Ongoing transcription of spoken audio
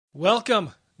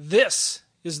Welcome. This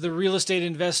is the Real Estate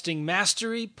Investing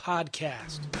Mastery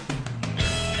Podcast.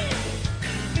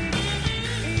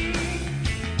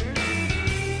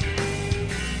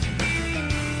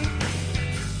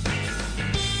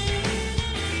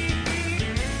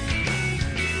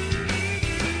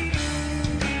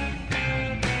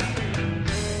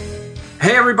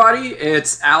 Hey everybody,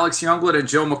 it's Alex Youngblood and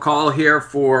Joe McCall here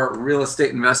for Real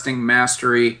Estate Investing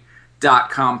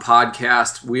Mastery.com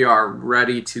podcast. We are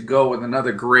ready to go with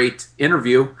another great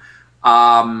interview.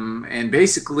 And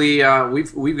basically,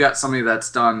 we've got somebody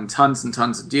that's done tons and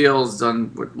tons of deals,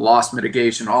 done with loss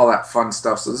mitigation, all that fun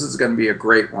stuff. So this is going to be a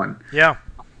great one. Yeah.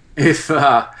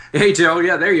 Hey Joe,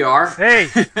 yeah, there you are. Hey.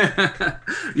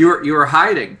 you were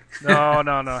hiding. No.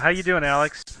 How you doing,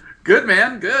 Alex? Good,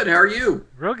 man. Good. How are you?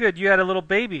 Real good. You had a little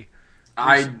baby.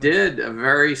 I did, a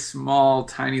very small,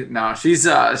 tiny. No, she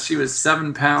was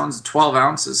 7 pounds 12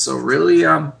 ounces. So really,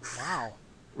 Wow.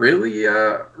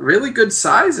 really good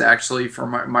size actually. For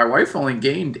my wife only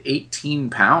gained 18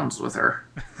 pounds with her.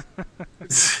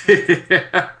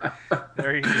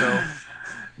 There you go.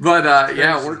 But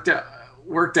yeah, it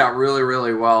worked out really,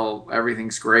 really well.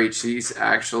 Everything's great. She's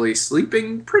actually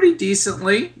sleeping pretty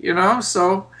decently,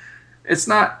 so it's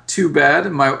not too bad.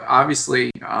 Obviously,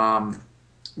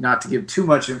 not to give too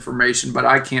much information, but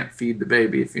I can't feed the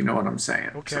baby, if you know what I'm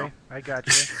saying. Okay, so. I got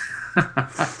you.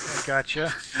 I got you.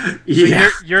 Yeah.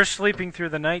 So you're sleeping through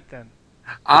the night then?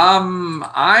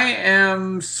 I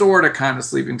am sort of kind of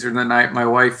sleeping through the night. My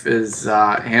wife is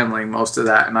handling most of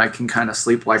that, and I can kind of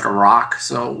sleep like a rock.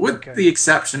 So with the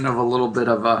exception of a little bit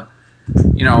of a,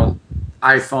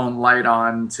 iPhone light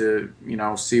on to,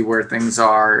 see where things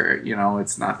are,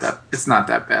 it's not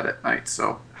that bad at night.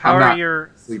 So I'm not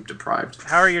sleep deprived.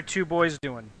 How are your two boys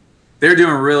doing? They're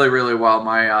doing really, really well.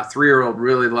 My 3-year-old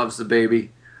really loves the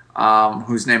baby,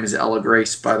 whose name is Ella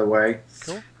Grace, by the way.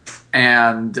 Cool.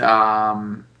 And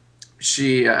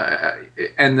she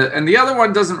and the other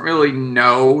one doesn't really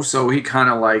know, so he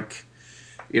kind of like,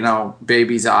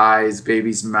 baby's eyes,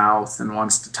 baby's mouth, and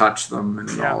wants to touch them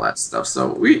and all that stuff.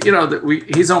 So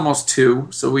he's almost 2,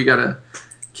 so we gotta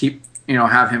keep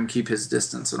have him keep his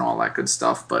distance and all that good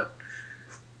stuff. But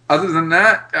other than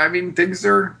that, I mean, things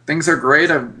are great.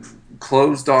 I've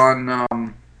closed on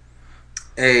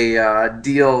a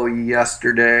deal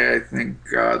yesterday. I think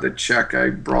the check I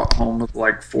brought home was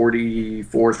like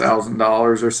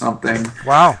 $44,000 or something.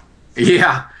 Wow.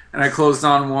 Yeah. And I closed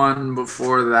on one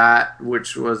before that,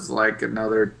 which was like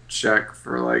another check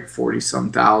for like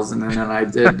 40-some thousand. And then I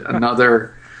did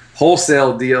another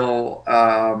wholesale deal,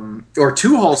 or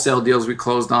 2 wholesale deals we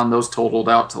closed on. Those totaled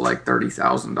out to like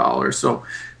 $30,000. So,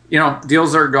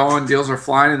 deals are going, deals are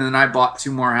flying. And then I bought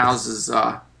 2 more houses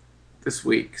this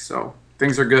week. So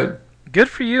things are good. Good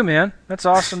for you, man. That's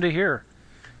awesome to hear.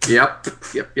 Yep.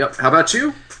 How about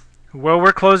you? Well,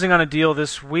 we're closing on a deal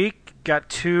this week. Got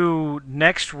 2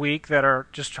 next week that are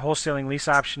just wholesaling lease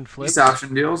option flips. Lease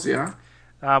option deals, yeah.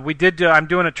 We did. I'm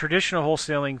doing a traditional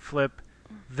wholesaling flip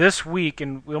this week,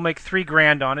 and we'll make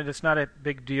 $3,000 on it. It's not a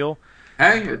big deal.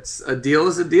 Hey, it's a deal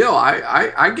is a deal.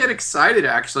 I get excited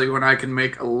actually when I can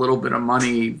make a little bit of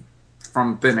money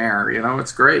from thin air.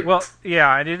 It's great. Well,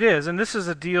 yeah, and it is. And this is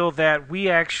a deal that we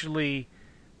actually.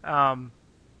 I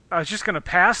was just going to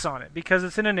pass on it because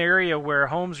it's in an area where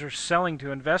homes are selling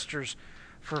to investors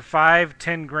for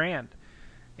 $5-10 grand,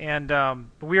 and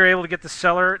we were able to get the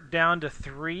seller down to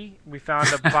 3. We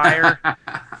found a buyer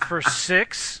for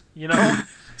 6.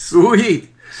 Sweet.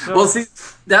 So, well, see,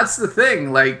 that's the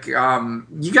thing. Like,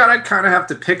 you gotta kind of have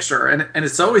to picture, and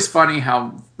it's always funny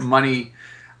how money,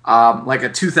 like a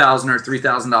 $2,000 or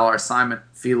 $3,000 assignment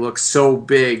fee looks so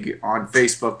big on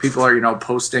Facebook. People are,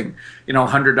 posting,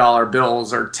 $100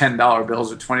 bills or $10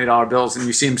 bills or $20 bills, and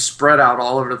you see them spread out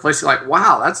all over the place. You're like,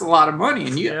 wow, that's a lot of money,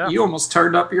 and you almost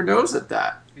turned up your nose at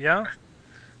that. Yeah,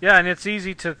 and it's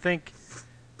easy to think,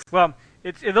 well,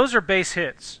 those are base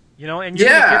hits, and you're gonna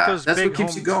get those that's big what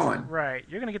keeps you going. Right,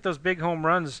 you're gonna get those big home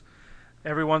runs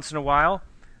every once in a while.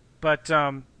 But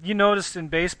you noticed in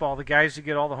baseball, the guys who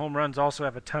get all the home runs also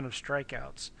have a ton of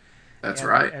strikeouts. That's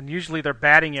right. And usually their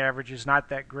batting average is not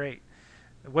that great.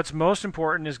 What's most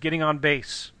important is getting on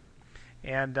base.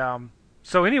 And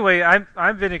so anyway,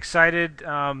 I've been excited.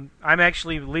 I'm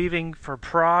actually leaving for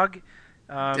Prague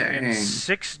in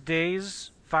 6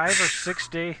 days, 5 or 6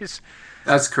 days.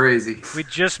 That's crazy. We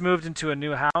just moved into a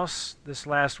new house this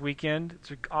last weekend.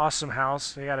 It's an awesome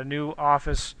house. They got a new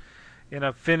office in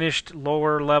a finished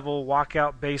lower level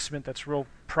walkout basement that's real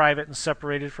private and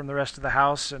separated from the rest of the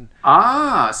house. And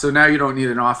so now you don't need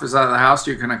an office out of the house.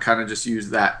 You're gonna kind of just use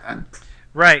that then.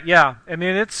 Right. Yeah. I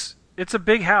mean, it's a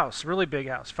big house, really big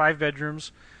house, 5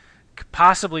 bedrooms,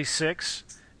 possibly 6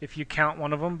 if you count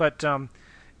one of them. But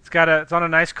it's on a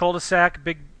nice cul-de-sac,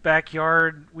 big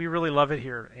backyard. We really love it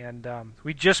here, and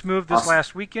we just moved this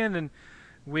last weekend, and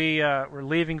we're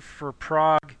leaving for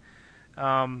Prague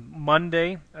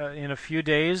Monday in a few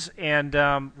days, and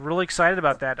really excited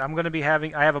about that. I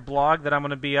have a blog that I'm going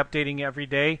to be updating every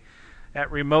day at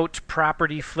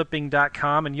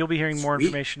remotepropertyflipping.com, and you'll be hearing more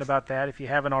information about that if you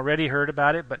haven't already heard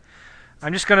about it. But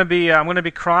I'm just going to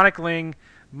be chronicling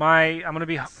I'm going to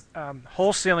be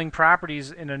wholesaling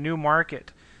properties in a new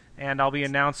market, and I'll be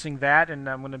announcing that, and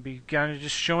I'm going to be kind of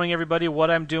just showing everybody what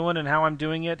I'm doing and how I'm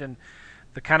doing it, and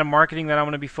the kind of marketing that I'm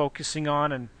going to be focusing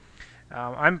on, and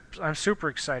I'm super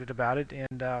excited about it,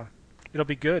 and it'll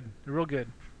be good, real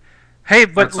good. Hey,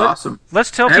 but that's awesome. Let's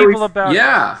tell people about...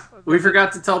 Yeah, we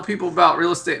forgot to tell people about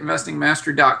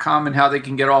realestateinvestingmastery.com and how they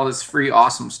can get all this free,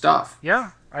 awesome stuff.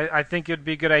 Yeah, I think it'd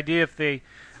be a good idea if they...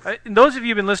 those of you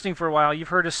who've been listening for a while, you've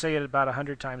heard us say it about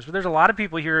 100 times, but there's a lot of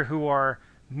people here who are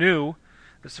new.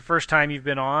 It's the first time you've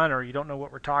been on, or you don't know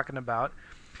what we're talking about.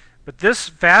 But this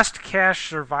Fast Cash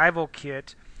Survival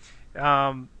Kit,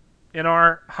 in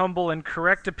our humble and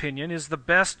correct opinion, is the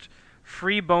best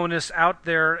free bonus out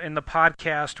there in the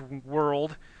podcast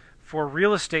world for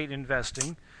real estate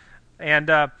investing.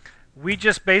 And we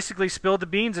just basically spill the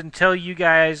beans and tell you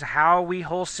guys how we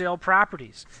wholesale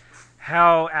properties.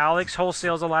 How Alex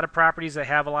wholesales a lot of properties that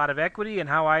have a lot of equity, and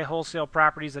how I wholesale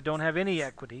properties that don't have any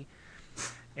equity.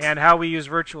 And how we use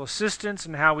virtual assistants,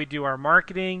 and how we do our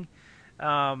marketing.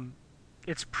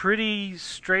 It's pretty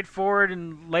straightforward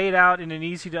and laid out in an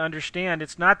easy to understand.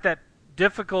 It's not that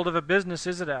difficult of a business,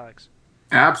 is it, Alex?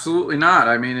 Absolutely not.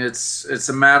 I mean, it's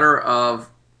a matter of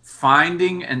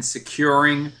finding and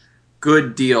securing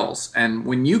good deals. And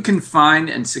when you can find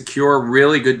and secure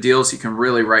really good deals, you can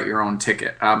really write your own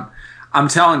ticket. I'm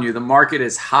telling you, the market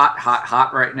is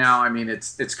hot right now. I mean,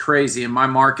 it's crazy. In my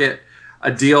market,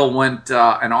 a deal went,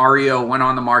 an REO went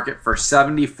on the market for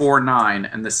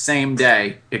 $74,900, and the same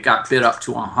day it got bid up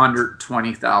to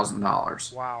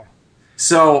 $120,000. Wow.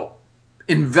 So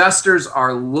investors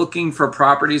are looking for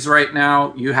properties right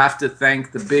now. You have to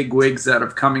thank the big wigs that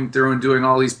are coming through and doing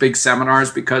all these big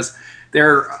seminars, because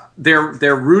they're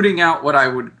rooting out what I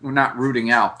would, well, not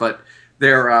rooting out, but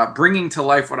they're bringing to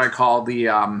life what I call the,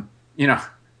 I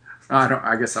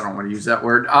guess I don't want to use that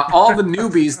word. All the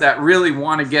newbies that really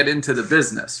want to get into the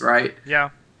business, right?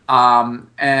 Yeah.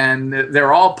 And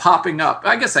they're all popping up.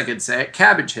 I guess I could say it,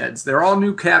 cabbage heads. They're all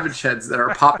new cabbage heads that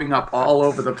are popping up all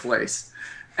over the place.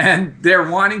 And they're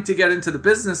wanting to get into the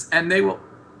business, and they will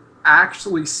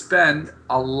actually spend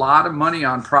a lot of money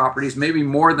on properties, maybe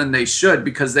more than they should,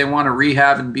 because they want to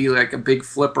rehab and be like a big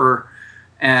flipper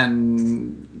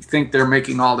and think they're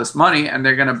making all this money, and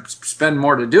they're going to spend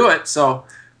more to do it. So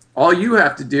all you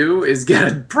have to do is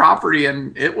get a property,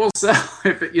 and it will sell.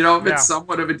 If it's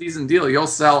somewhat of a decent deal, you'll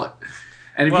sell it.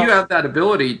 And if you have that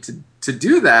ability to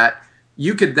do that,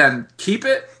 you could then keep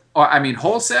it, or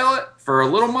wholesale it for a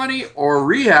little money, or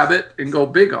rehab it and go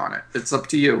big on it. It's up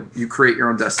to you. You create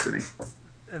your own destiny.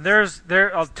 There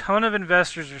a ton of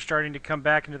investors are starting to come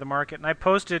back into the market, and I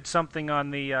posted something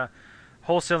on the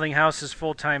Wholesaling Houses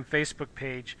full-time Facebook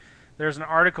page. There's an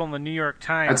article in the New York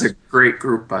Times. That's a great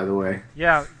group, by the way.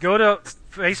 Yeah, go to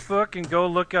Facebook and go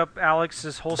look up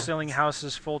Alex's Wholesaling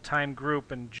Houses full-time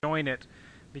group and join it,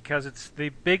 because it's the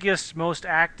biggest, most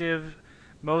active,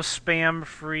 most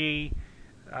spam-free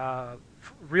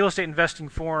real estate investing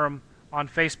forum on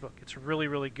Facebook. It's really,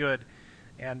 really good,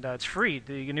 and it's free.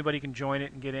 Anybody can join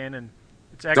it and get in, and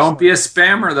it's excellent. Don't be a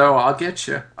spammer, though. I'll get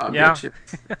you. I'll get you.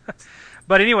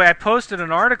 But anyway, I posted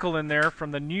an article in there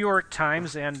from the New York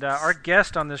Times, and our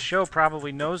guest on this show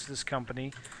probably knows this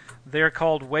company. They're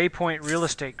called Waypoint Real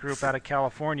Estate Group out of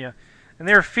California, and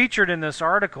they're featured in this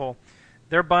article.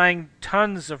 They're buying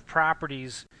tons of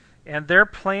properties, and their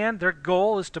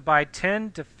goal is to buy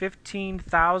 10 to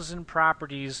 15,000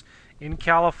 properties in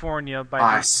California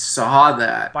by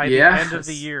the end of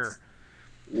the year.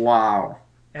 Wow.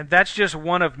 And that's just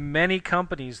one of many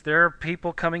companies. There are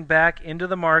people coming back into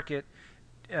the market,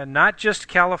 not just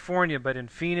California, but in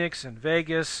Phoenix and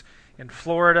Vegas, in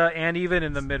Florida, and even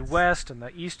in the Midwest and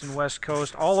the East and West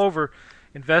Coast. All over,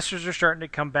 investors are starting to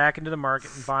come back into the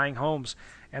market and buying homes.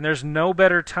 And there's no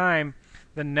better time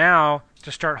than now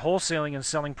to start wholesaling and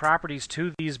selling properties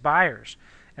to these buyers.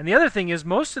 And the other thing is,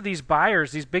 most of these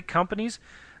buyers, these big companies,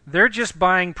 they're just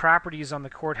buying properties on the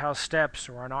courthouse steps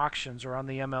or on auctions or on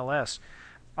the MLS.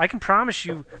 I can promise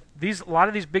you, a lot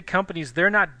of these big companies, they're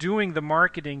not doing the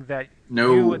marketing that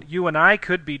you and I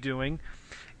could be doing,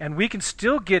 and we can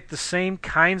still get the same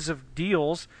kinds of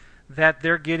deals that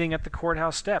they're getting at the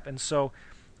courthouse step. And so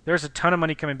there's a ton of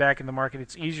money coming back in the market.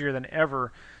 It's easier than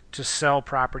ever to sell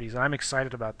properties. I'm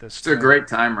excited about this. It's a great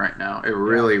time right now. It Yeah.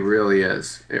 really, really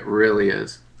is. It really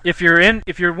is. If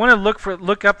you want to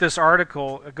look up this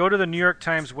article, go to the New York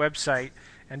Times website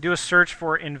and do a search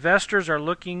for "Investors are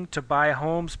looking to buy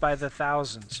homes by the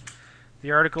thousands."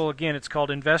 The article, again, it's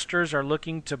called "Investors are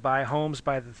looking to buy homes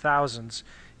by the thousands."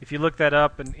 If you look that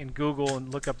up in Google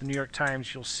and look up the New York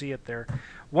Times, you'll see it there.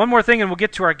 One more thing, and we'll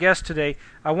get to our guest today.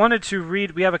 I wanted to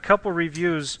read. We have a couple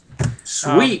reviews.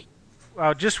 Sweet.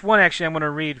 Just one actually. I'm going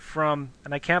to read from,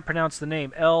 and I can't pronounce the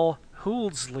name. L.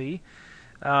 Hoolsley.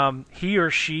 He or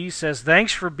she says,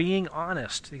 "Thanks for being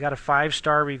honest." They got a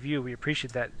 5-star review. We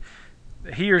appreciate that.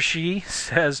 He or she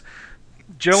says,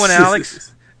 Joe and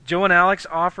Alex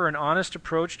offer an honest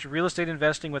approach to real estate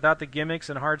investing without the gimmicks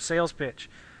and hard sales pitch.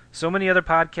 So many other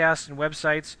podcasts and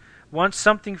websites want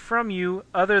something from you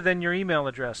other than your email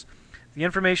address. The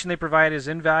information they provide is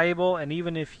invaluable, and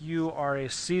even if you are a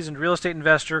seasoned real estate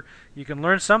investor, you can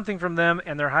learn something from them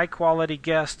and their high-quality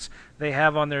guests they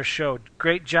have on their show.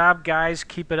 Great job, guys.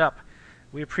 Keep it up.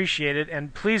 We appreciate it,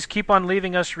 and please keep on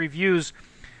leaving us reviews.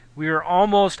 We are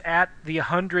almost at the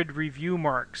 100 review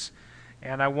marks,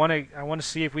 and I want to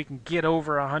see if we can get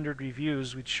over 100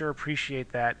 reviews. We'd sure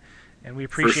appreciate that, and we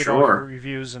appreciate all your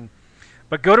reviews.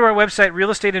 But go to our website,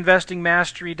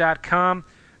 realestateinvestingmastery.com,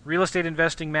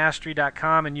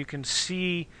 realestateinvestingmastery.com, and you can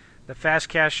see the Fast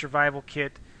Cash Survival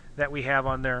Kit that we have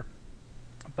on there.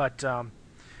 But do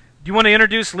you want to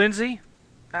introduce Lindsay,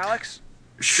 Alex?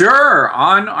 Sure.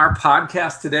 On our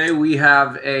podcast today, we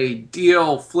have a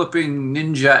deal flipping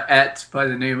ninja-ette by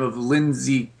the name of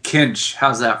Lindsay Kinch.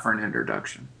 How's that for an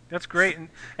introduction? That's great.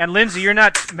 And Lindsay, you're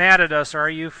not mad at us, are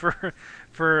you, for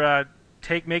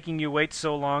making you wait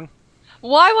so long?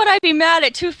 Why would I be mad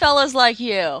at two fellas like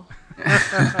you?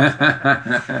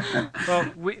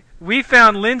 Well, we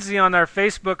found Lindsay on our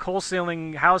Facebook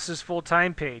Wholesaling Houses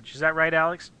Full-Time page. Is that right,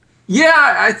 Alex?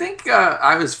 Yeah, I think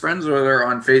I was friends with her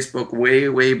on Facebook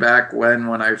way back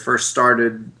when I first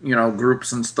started,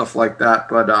 groups and stuff like that.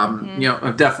 But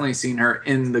I've definitely seen her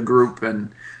in the group,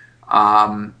 and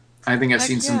I think I've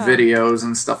seen some videos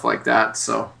and stuff like that.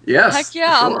 So yes, heck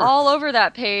yeah, sure. I'm all over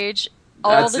that page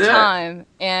all the time,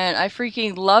 and I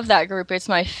freaking love that group. It's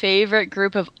my favorite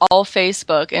group of all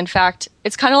Facebook. In fact,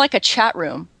 it's kind of like a chat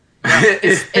room.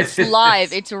 It's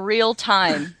live. It's real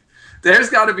time.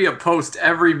 There's got to be a post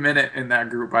every minute in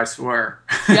that group, I swear.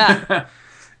 Yeah.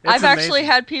 I've actually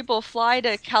had people fly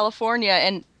to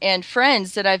California and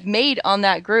friends that I've made on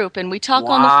that group, and we talk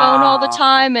on the phone all the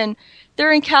time, and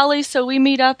they're in Cali, so we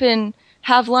meet up and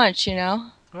have lunch,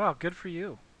 Wow, good for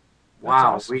you. That's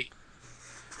wow. Awesome.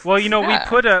 Well,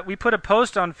 we put a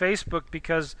post on Facebook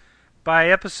because by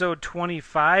episode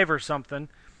 25 or something,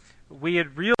 we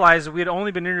had realized that we had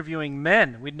only been interviewing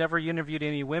men. We'd never interviewed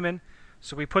any women.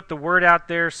 So we put the word out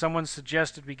there. Someone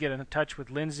suggested we get in touch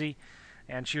with Lindsay,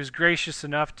 and she was gracious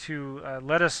enough to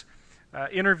let us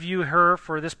interview her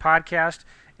for this podcast.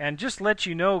 And just let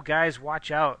you know, guys,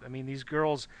 watch out. I mean, these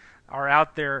girls are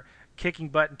out there kicking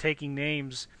butt and taking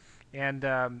names,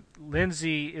 and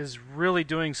Lindsay is really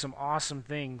doing some awesome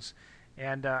things.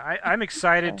 And I'm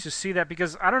excited to see that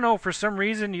because, I don't know, for some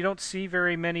reason you don't see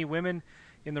very many women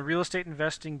in the real estate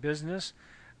investing business.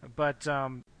 But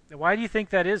why do you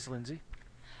think that is, Lindsay?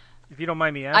 If you don't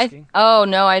mind me asking. Oh,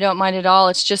 no, I don't mind at all.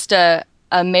 It's just a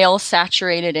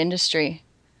male-saturated industry.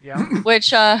 Yeah.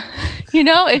 Which,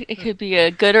 it could be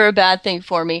a good or a bad thing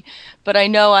for me. But I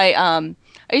know I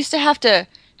used to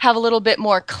have a little bit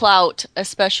more clout,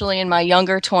 especially in my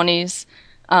younger 20s,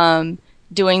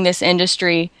 doing this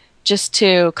industry, just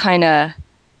to kind of,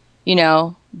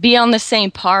 be on the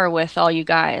same par with all you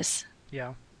guys.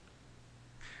 Yeah.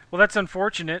 Well, that's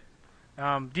unfortunate.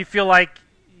 Do you feel like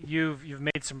you've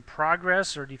made some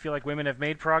progress, or do you feel like women have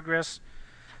made progress?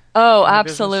 Oh,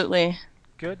 absolutely.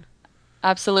 Good.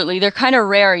 Absolutely. They're kind of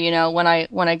rare, when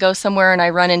I go somewhere and I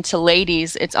run into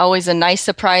ladies, it's always a nice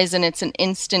surprise and it's an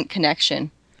instant connection.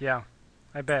 Yeah,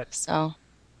 I bet. So.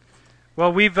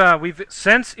 Well, we've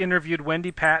since interviewed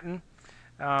Wendy Patton.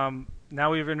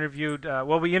 Now we've interviewed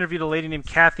we interviewed a lady named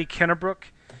Kathy Kennebrook,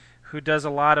 who does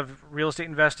a lot of real estate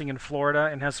investing in Florida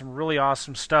and has some really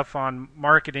awesome stuff on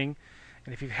marketing.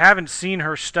 And if you haven't seen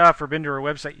her stuff or been to her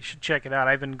website, you should check it out.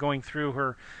 I've been going through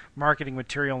her marketing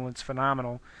material, and it's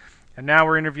phenomenal. And now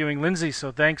we're interviewing Lindsay,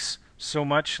 so thanks so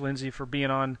much, Lindsay, for being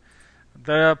on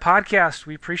the podcast.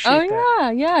 We appreciate that.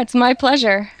 Oh, yeah, it's my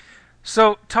pleasure.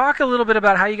 So talk a little bit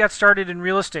about how you got started in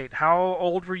real estate. How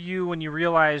old were you when you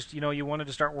realized, you wanted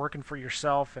to start working for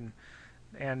yourself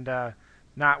and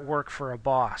not work for a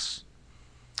boss?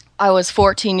 I was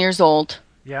 14 years old.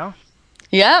 Yeah?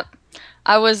 Yep.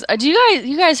 I was. Do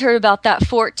you guys heard about that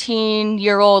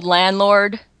 14-year-old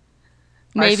landlord?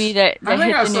 Maybe I that think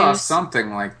hit I the saw news.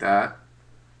 something like that.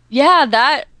 Yeah,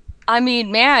 that. I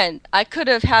mean, man, I could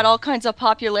have had all kinds of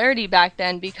popularity back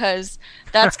then because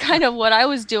that's kind of what I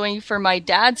was doing for my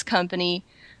dad's company.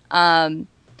 Um,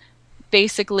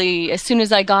 Basically, as soon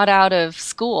as I got out of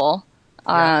school,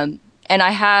 Yeah. and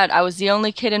I was the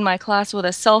only kid in my class with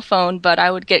a cell phone, but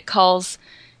I would get calls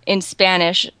in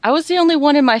Spanish. I was the only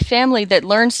one in my family that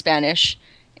learned Spanish,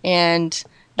 and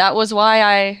that was why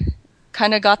I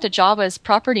kind of got the job as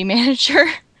property manager.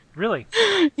 Really?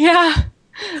 Yeah,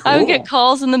 I would get Cool.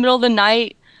 calls in the middle of the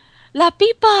night. La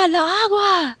pipa, la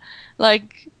agua.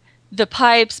 Like the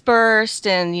pipes burst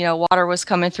and, water was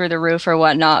coming through the roof or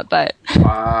whatnot, but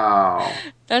Wow.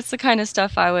 that's the kind of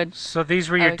stuff So these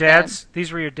were I your would get. dad's.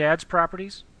 These were your dad's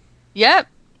properties. Yep.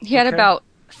 He had Okay. about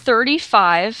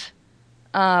 35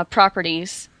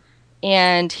 properties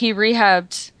and he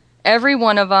rehabbed every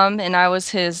one of them and I was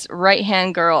his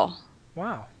right-hand girl.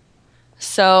 Wow.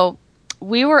 So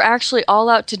we were actually all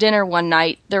out to dinner one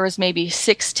night. There was maybe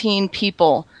 16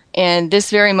 people, and this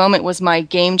very moment was my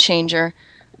game changer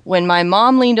when my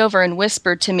mom leaned over and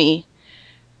whispered to me,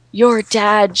 "Your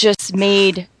dad just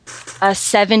made a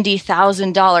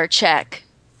 $70,000 check."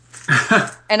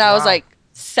 And I was Wow. like,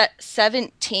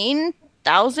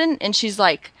 17,000? And she's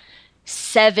like,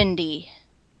 70.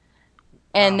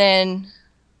 And Wow. then,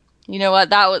 you know what?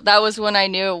 That was when I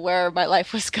knew where my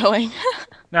life was going.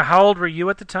 Now, how old were you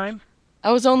at the time?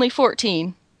 I was only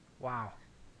 14. Wow.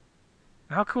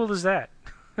 How cool is that?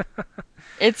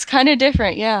 It's kind of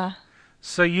different, yeah.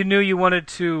 So you knew you wanted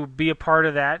to be a part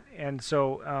of that, and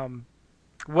so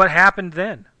what happened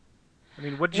then? I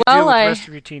mean, what did you do Well, with the I rest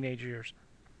of your teenage years?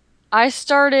 I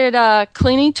started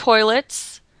cleaning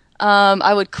toilets.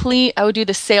 I would do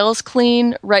the sales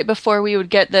clean right before we would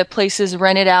get the places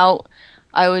rented out.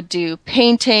 I would do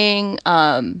painting,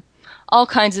 all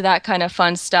kinds of that kind of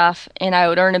fun stuff, and I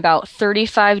would earn about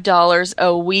 $35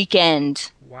 a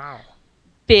weekend. Wow.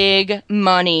 Big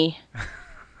money.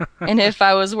 And if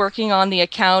I was working on the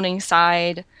accounting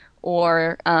side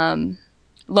or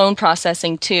loan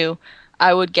processing too,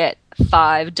 I would get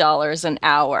 $5 an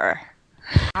hour.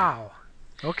 Wow.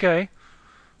 Okay. A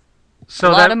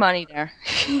So lot that of money there.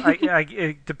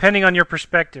 depending on your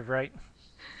perspective, right?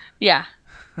 Yeah.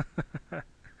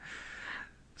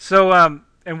 So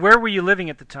and where were you living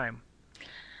at the time?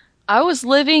 I was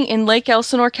living in Lake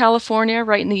Elsinore, California,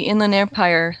 right in the Inland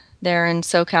Empire there in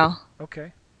SoCal.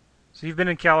 Okay. So you've been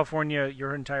in California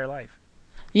your entire life.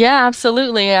 Yeah,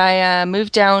 absolutely. I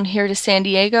moved down here to San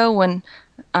Diego when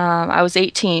I was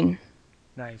 18.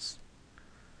 Nice.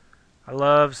 I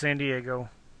love San Diego.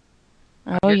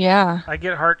 I Oh, get yeah. I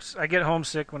get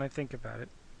homesick when I think about it.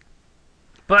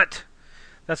 But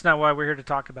that's not why we're here to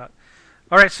talk about.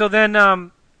 All right, so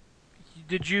then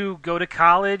did you go to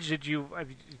college? Did you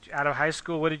out of high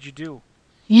school? What did you do?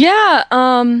 Yeah,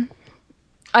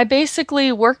 I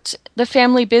basically worked the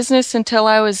family business until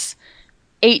I was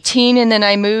 18, and then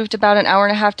I moved about an hour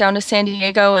and a half down to San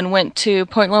Diego and went to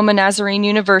Point Loma Nazarene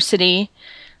University.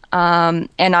 And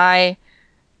I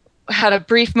had a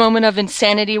brief moment of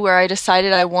insanity where I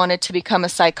decided I wanted to become a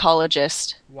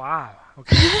psychologist. Wow.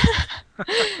 Okay.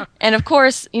 And of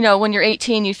course, when you're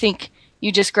 18, you think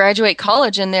you just graduate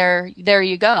college and there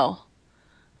you go.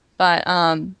 But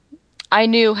I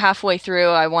knew halfway through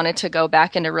I wanted to go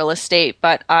back into real estate,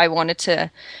 but I wanted to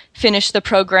finish the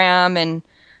program and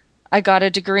I got a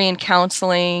degree in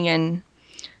counseling and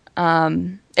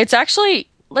it's actually,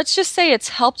 let's just say it's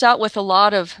helped out with a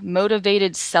lot of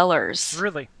motivated sellers.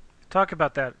 Really? Talk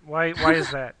about that. Why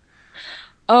is that?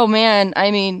 Oh man,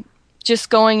 I mean, just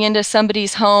going into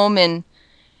somebody's home and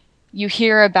you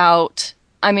hear about,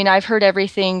 I mean, I've heard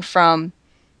everything from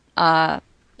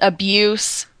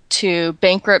abuse to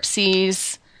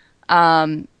bankruptcies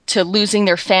to losing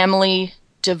their family,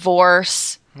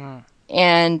 divorce, Hmm.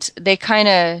 and they kind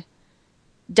of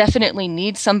definitely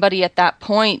need somebody at that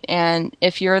point. And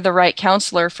if you're the right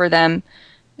counselor for them,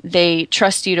 they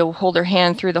trust you to hold their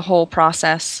hand through the whole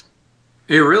process.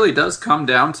 It really does come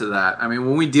down to that. I mean,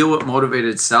 when we deal with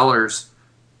motivated sellers,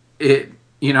 it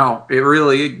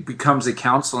really becomes a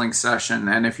counseling session.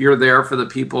 And if you're there for the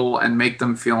people and make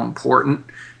them feel important,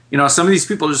 some of these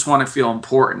people just want to feel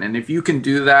important. And if you can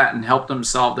do that and help them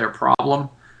solve their problem,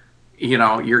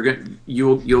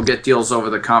 you'll get deals over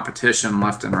the competition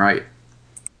left and right.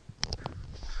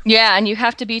 Yeah, and you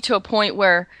have to be to a point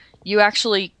where you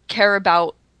actually care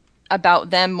about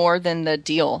them more than the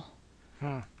deal.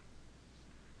 Hmm.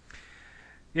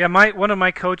 Yeah, one of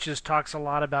my coaches talks a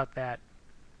lot about that.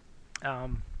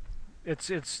 Um,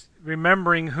 It's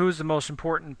remembering who's the most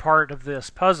important part of this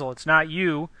puzzle. It's not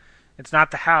you, it's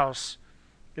not the house,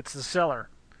 it's the seller.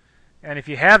 And if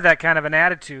you have that kind of an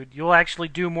attitude, you'll actually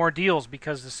do more deals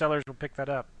because the sellers will pick that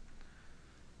up.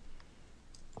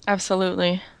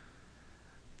 Absolutely.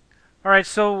 All right,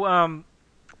 so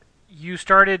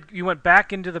you went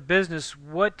back into the business.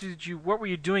 What were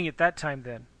you doing at that time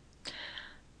then?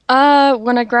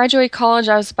 When I graduated college,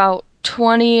 I was about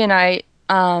 20, and I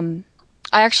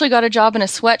actually got a job in a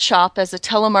sweatshop as a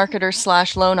telemarketer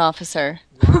slash loan officer.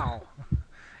 Wow.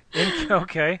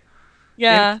 Okay.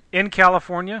 Yeah. In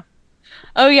California?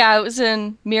 Oh yeah, it was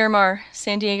in Miramar,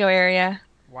 San Diego area.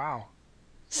 Wow.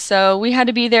 So we had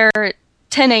to be there at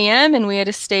 10 a.m. and we had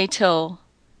to stay till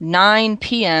 9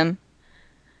 p.m.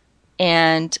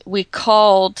 And we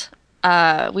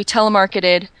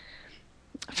telemarketed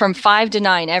from 5 to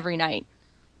 9 every night.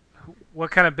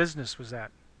 What kind of business was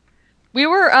that? We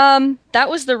were, that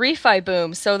was the refi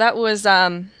boom. So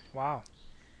Wow.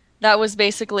 that was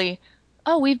basically,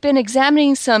 oh, we've been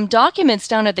examining some documents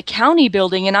down at the county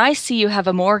building and I see you have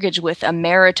a mortgage with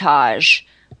Ameritage.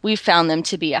 We found them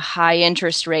to be a high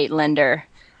interest rate lender.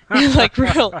 Like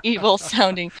real evil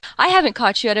sounding. I haven't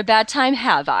caught you at a bad time,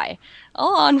 have I?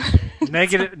 On.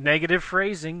 Negative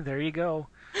phrasing. There you go.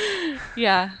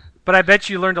 Yeah. But I bet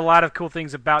you learned a lot of cool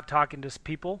things about talking to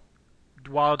people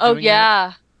while doing Oh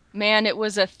yeah. Man, it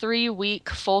was a 3-week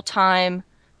full-time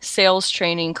sales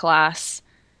training class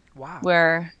it. Wow.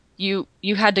 where you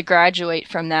had to graduate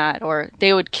from that, or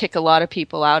they would kick a lot of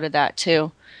people out of that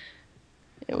too.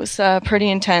 It was pretty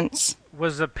intense.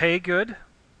 Was the pay good?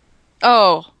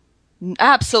 Oh,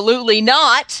 absolutely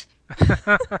not.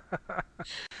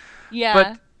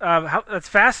 Yeah. But that's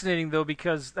fascinating though,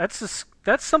 because that's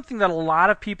something that a lot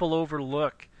of people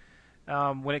overlook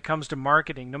when it comes to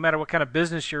marketing. No matter what kind of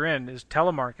business you're in, is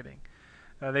telemarketing.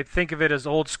 They think of it as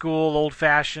old school, old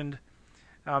fashioned.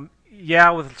 Yeah,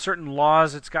 with certain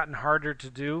laws, it's gotten harder to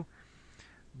do.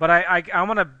 But I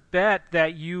want to bet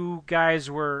that you guys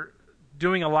were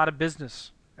doing a lot of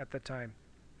business at the time.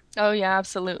 Oh yeah,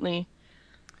 absolutely.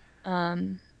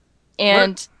 And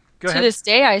Go to ahead. this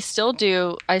day, I still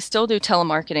do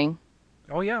telemarketing.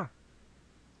 Oh yeah,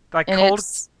 like And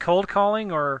cold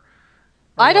calling or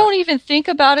I what? don't even think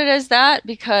about it as that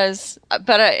because,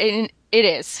 it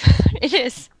is, it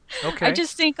is. I Okay.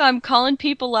 just think I'm calling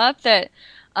people up that,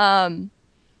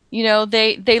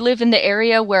 they live in the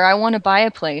area where I want to buy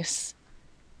a place,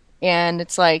 and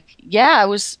it's like, yeah,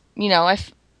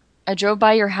 I drove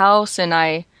by your house and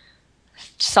I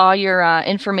saw your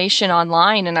information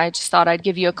online, and I just thought I'd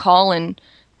give you a call and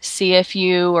see if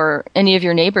you or any of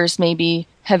your neighbors maybe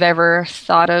have ever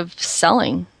thought of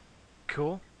selling.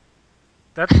 Cool.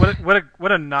 That's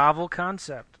what a novel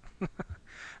concept.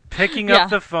 Picking up Yeah.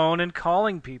 the phone and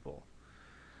calling people.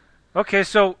 Okay,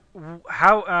 so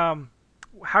how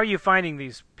are you finding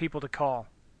these people to call?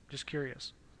 Just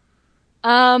curious.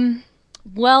 Um,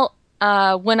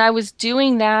 when I was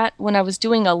doing that, when I was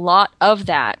doing a lot of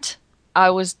that, I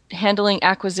was handling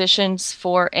acquisitions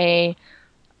for a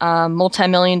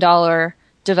multi-million dollar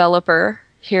developer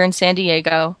here in San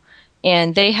Diego,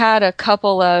 and they had a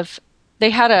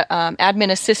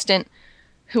admin assistant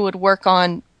who would work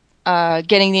on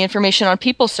getting the information on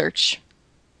PeopleSearch,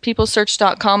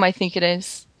 peoplesearch.com, I think it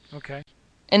is. Okay.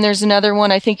 And there's another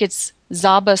one, I think it's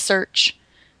Zaba Search.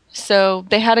 So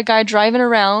they had a guy driving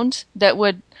around that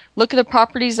would look at the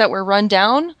properties that were run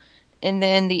down, and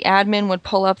then the admin would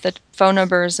pull up the phone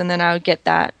numbers, and then I would get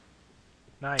that.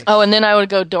 Nice. Oh, and then I would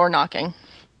go door knocking.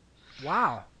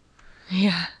 Wow.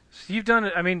 Yeah. So you've done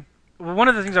it. I mean, one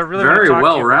of the things I really want to Very talk to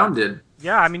well you about. rounded.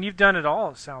 Yeah, I mean, you've done it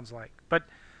all, it sounds like. But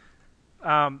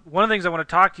one of the things I want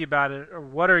to talk to you about are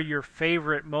what are your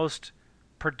favorite, most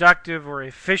productive or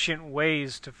efficient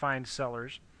ways to find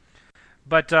sellers.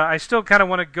 But I still kind of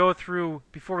want to go through,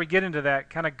 before we get into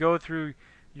that, kind of go through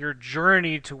your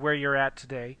journey to where you're at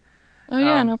today. Oh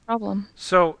yeah, Um, no problem.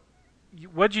 So,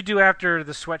 what'd you do after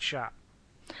the sweatshop?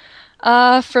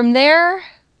 From there,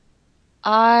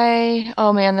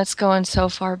 oh man, that's going so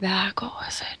far back. What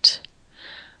was it?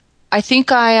 I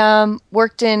think I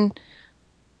worked in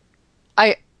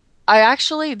I I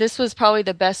actually, this was probably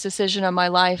the best decision of my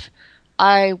life.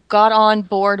 I got on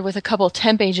board with a couple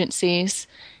temp agencies,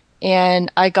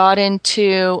 and I got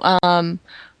into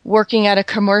working at a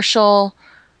commercial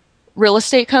real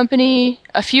estate company,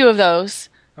 a few of those,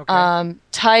 Okay.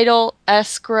 title,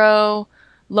 escrow,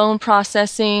 loan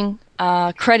processing,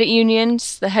 credit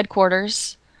unions, the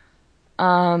headquarters,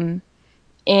 and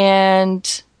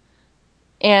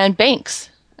banks,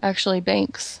 actually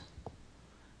banks.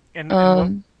 And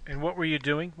Um, what were you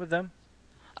doing with them?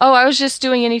 oh, I was just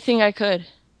doing anything I could.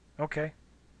 Okay.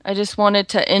 I just wanted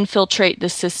to infiltrate the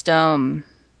system.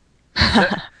 Is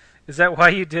that, is that why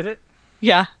you did it?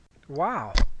 Yeah.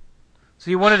 Wow. So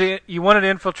you wanted to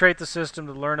infiltrate the system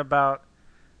to learn about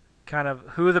kind of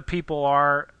who the people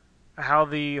are, how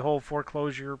the whole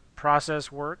foreclosure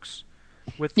process works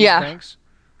with these Yeah. banks.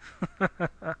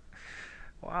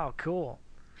 Wow, cool.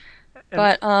 And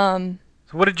But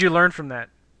so what did you learn from that?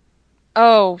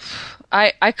 oh,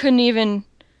 I couldn't even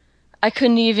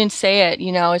say it,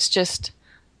 it's just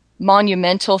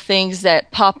monumental things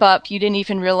that pop up you didn't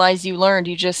even realize you learned.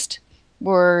 You just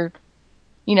were,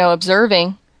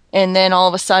 observing, and then all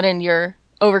of a sudden you're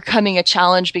overcoming a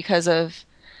challenge because of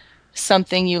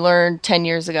something you learned 10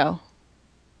 years ago.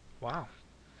 Wow.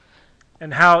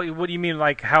 And how? What do you mean,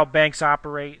 like how banks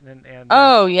operate, and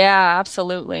Oh, yeah,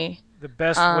 absolutely. the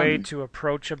best way Um, to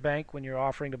approach a bank when you're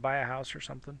offering to buy a house or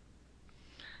something?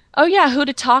 oh, yeah, who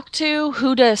to talk to,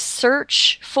 who to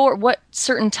search for, what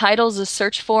certain titles to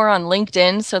search for on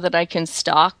LinkedIn so that I can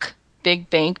stalk big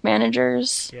bank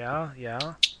managers. Yeah,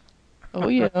 yeah. Oh,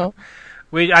 yeah.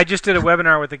 I just did a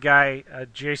webinar with a guy,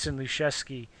 Jason Luszewski.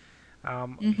 He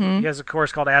Mm-hmm. has a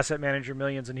course called Asset Manager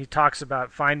Millions, and he talks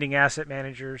about finding asset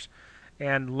managers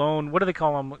and loan. What do they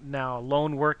call them now?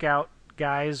 Loan workout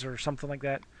guys or something like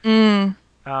that. Mm,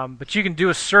 But you can do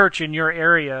a search in your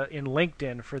area in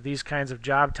LinkedIn for these kinds of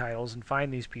job titles and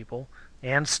find these people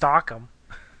and stalk them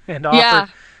and yeah.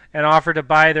 offer to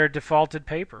buy their defaulted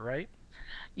paper, right?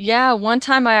 Yeah, one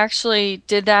time I actually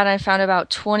did that. I found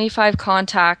about 25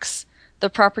 contacts. The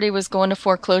property was going to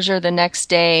foreclosure the next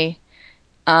day.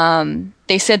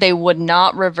 They said they would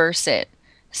not reverse it.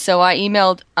 So I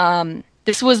emailed,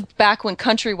 this was back when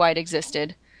Countrywide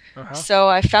existed. Uh huh. So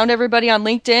I found everybody on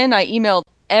LinkedIn. I emailed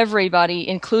everybody,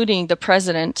 including the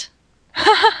president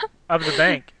Of the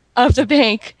bank. of the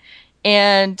bank.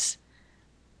 And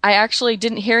I actually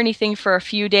didn't hear anything for a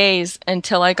few days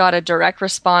until I got a direct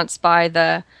response by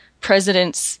the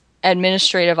president's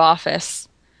administrative office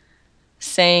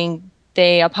saying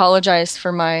they apologized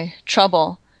for my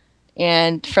trouble.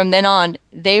 And from then on,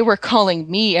 they were calling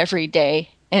me every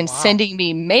day and Wow. sending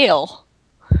me mail.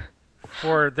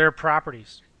 For their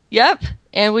properties. Yep.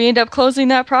 And we ended up closing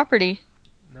that property.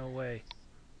 No way.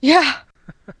 Yeah.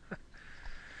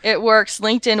 It works.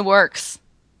 LinkedIn works.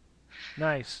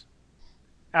 Nice.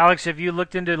 Alex, have you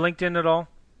looked into LinkedIn at all?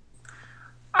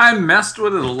 I messed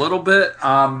with it a little bit,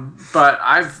 but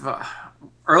I've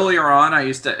earlier on I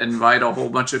used to invite a whole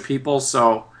bunch of people,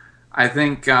 so I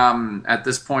think at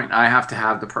this point I have to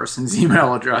have the person's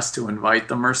email address to invite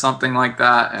them or something like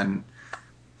that, and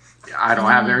I don't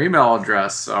have their Mm. email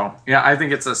address, so yeah, I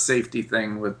think it's a safety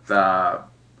thing with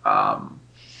um,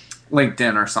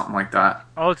 LinkedIn or something like that,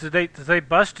 Oh, they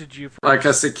busted you for like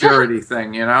a security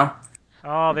thing, you know?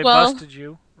 oh, they Well, busted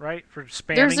you, right? For there's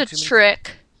spamming a too many people?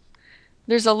 trick.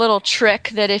 There's a little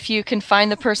trick that if you can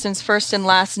find the person's first and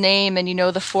last name and you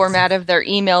know the format of their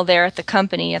email there at the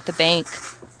company, at the bank,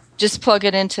 just plug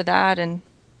it into that and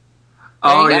there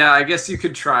Oh you go. yeah, I guess you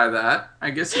could try that. I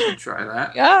guess you could try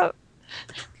that Yeah.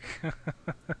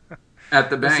 at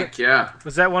the Was it bank, yeah.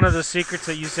 was that one of the secrets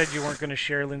that you said you weren't going to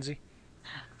share, Lindsay?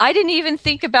 I didn't even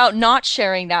think about not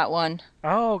sharing that one.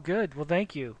 Oh, good. Well,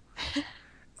 thank you.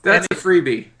 That's And a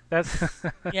freebie. that's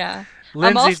Yeah. I'm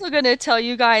Lindsay. also going to tell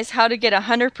you guys how to get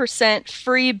 100%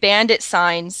 free bandit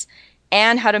signs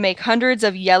and how to make hundreds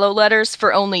of yellow letters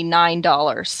for only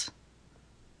 $9.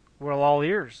 We're all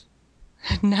ears.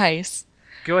 Nice.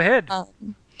 Go ahead.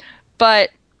 Um,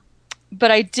 but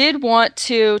I did want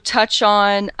to touch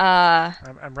on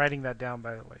I'm writing that down,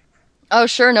 by the way. oh,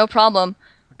 sure, no problem.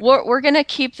 Okay. We're gonna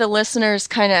keep the listeners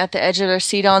kind of at the edge of their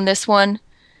seat on this one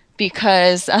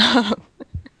because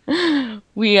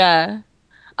we I'm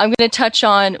gonna touch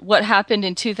on what happened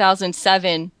in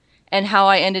 2007 and how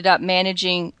I ended up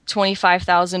managing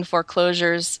 25,000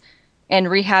 foreclosures and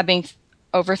rehabbing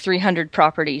over 300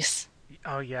 properties.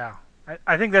 Oh yeah.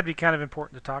 I think that'd be kind of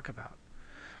important to talk about.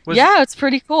 Was Yeah, it's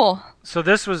pretty cool. so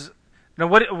this was now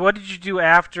what did you do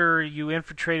after you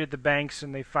infiltrated the banks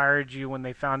and they fired you when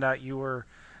they found out you were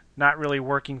not really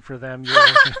working for them? You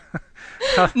were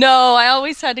working. No, I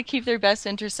always had to keep their best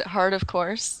interests at heart, of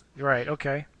course. Right.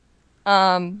 Okay.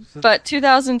 So, But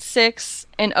 2006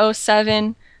 and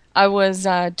 '07, I was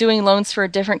doing loans for a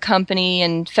different company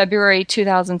in February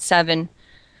 2007.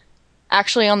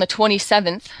 Actually, on the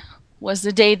 27th was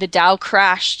the day the Dow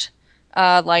crashed,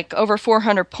 like over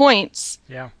 400 points.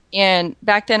 yeah. And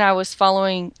back then I was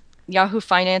following Yahoo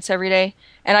Finance every day.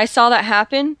 And I saw that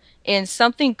happen, and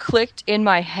something clicked in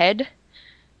my head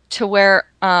to where,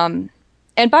 and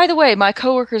by the way, my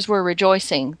coworkers were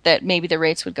rejoicing that maybe the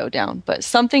rates would go down, but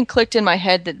something clicked in my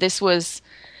head that this was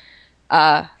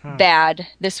bad.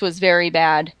 This was very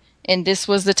bad. And this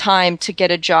was the time to get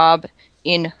a job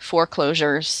in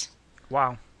foreclosures.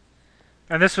 Wow.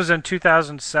 And this was in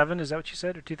 2007, is that what you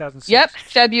said, or 2006? Yep,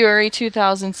 February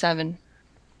 2007.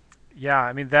 Yeah,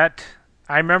 I mean, I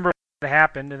remember what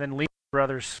happened, and then Lehman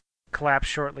Brothers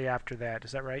collapsed shortly after that.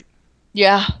 Is that right?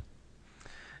 Yeah.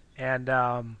 And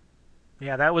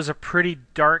yeah, that was a pretty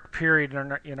dark period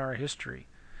in our history.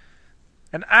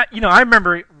 And I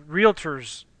remember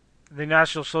realtors, the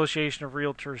National Association of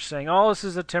Realtors, saying, "Oh, this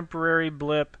is a temporary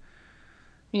blip.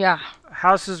 Yeah.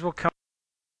 Houses will come.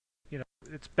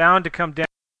 It's bound to come down,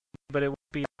 but it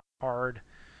won't be hard."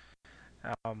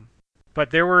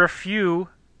 But there were a few,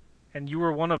 and you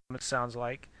were one of them, it sounds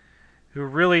like, who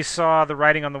really saw the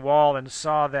writing on the wall and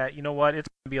saw that, you know what, it's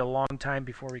going to be a long time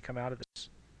before we come out of this.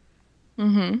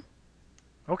 Mm-hmm.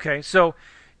 Okay, so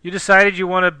you decided you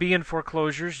want to be in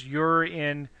foreclosures. You're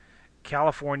in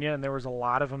California, and there was a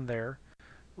lot of them there.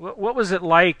 What was it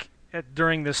like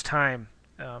during this time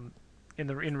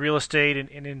in real estate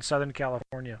and in Southern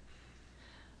California?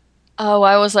 Oh,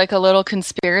 I was like a little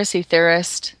conspiracy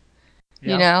theorist.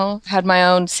 Yeah. Had my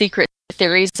own secret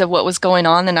theories of what was going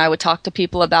on, and I would talk to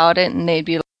people about it, and they'd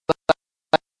be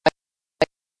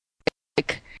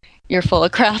like, "You're full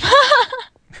of crap."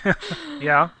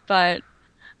 Yeah. But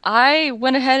I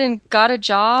went ahead and got a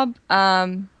job.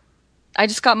 I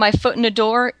just got my foot in the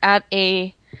door at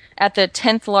the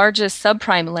 10th largest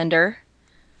subprime lender.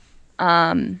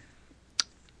 I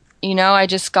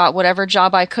just got whatever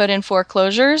job I could in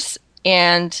foreclosures,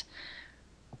 and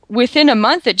within a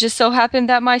month, it just so happened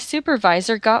that my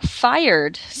supervisor got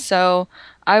fired. So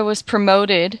I was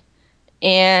promoted,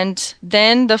 and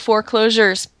then the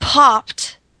foreclosures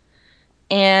popped,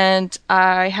 and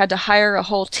I had to hire a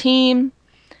whole team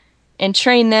and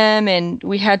train them, and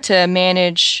we had to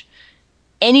manage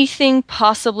anything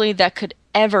possibly that could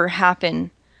ever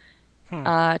happen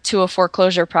to a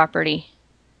foreclosure property.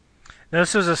 Now,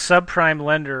 this was a subprime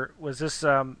lender. Was this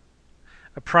a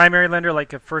primary lender,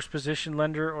 like a first position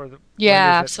lender, or the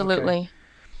Yeah, absolutely. Okay.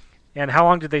 And how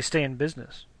long did they stay in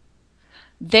business?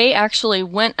 They actually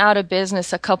went out of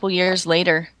business a couple years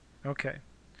later. Okay.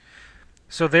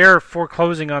 So they're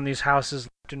foreclosing on these houses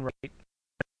left and right.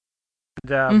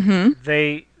 And,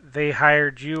 they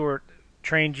hired you or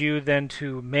trained you then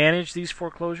to manage these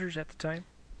foreclosures at the time?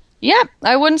 Yeah,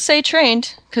 I wouldn't say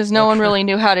trained, because no one really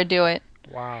knew how to do it.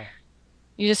 Wow.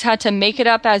 You just had to make it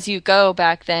up as you go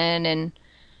back then, and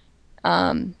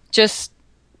just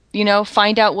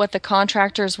find out what the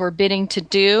contractors were bidding to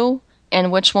do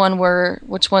and which ones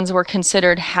were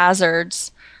considered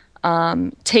hazards.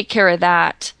 Take care of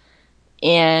that.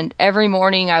 And every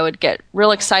morning I would get real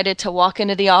excited to walk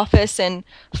into the office and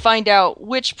find out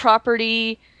which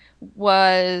property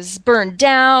was burned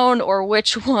down, or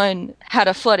which one had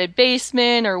a flooded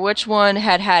basement, or which one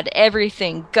had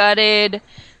everything gutted.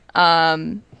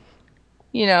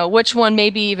 Which one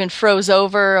maybe even froze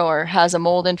over or has a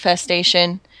mold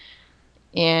infestation,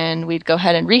 and we'd go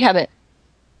ahead and rehab it.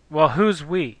 Well, who's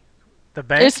we? The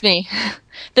bank? It's me.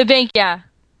 The bank, yeah.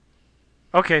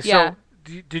 Okay, so Yeah.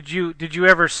 did you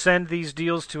ever send these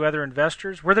deals to other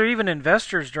investors? Were there even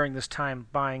investors during this time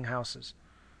buying houses?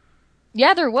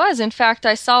 Yeah, there was. In fact,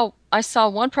 I saw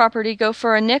one property go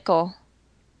for a nickel.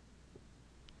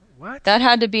 What? That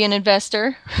had to be an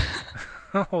investor.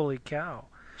 Holy cow.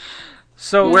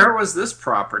 So Where was this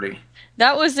property?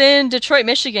 That was in Detroit,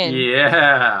 Michigan.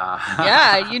 Yeah.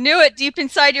 Yeah, you knew it deep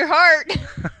inside your heart.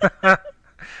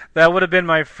 that would have been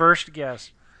my first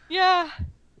guess. Yeah.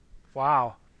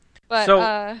 Wow. But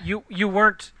so you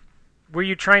weren't, were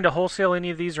you trying to wholesale any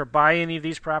of these or buy any of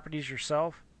these properties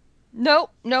yourself?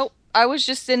 Nope. I was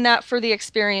just in that for the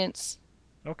experience.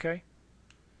 Okay.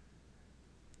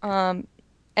 And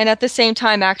at the same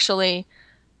time, actually,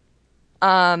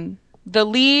 the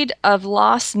lead of the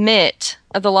Lost Mitt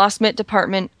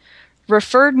department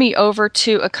referred me over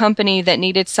to a company that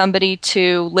needed somebody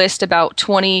to list about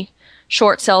 20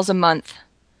 short sales a month.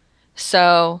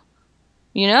 So,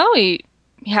 he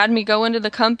had me go into the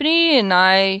company, and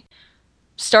I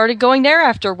started going there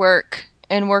after work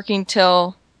and working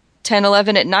till 10,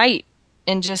 11 at night,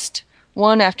 and just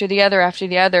one after the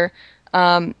other,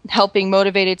 helping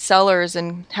motivated sellers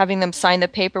and having them sign the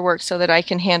paperwork so that I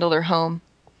can handle their home.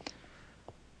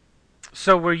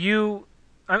 So were you,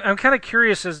 I'm kind of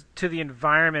curious as to the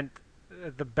environment,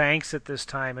 the banks at this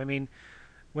time. I mean,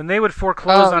 when they would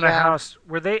foreclose on a house,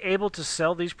 were they able to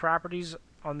sell these properties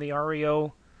on the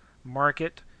REO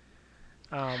market?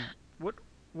 What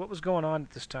was going on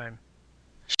at this time?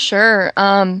 Sure.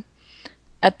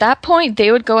 At that point,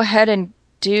 they would go ahead and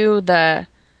do the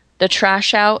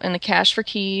trash out and the cash for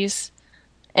keys,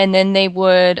 and then they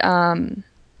would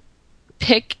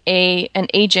pick an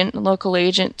agent, a local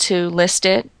agent, to list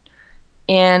it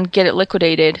and get it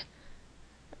liquidated.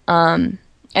 And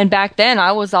back then,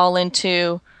 I was all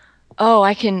into, oh,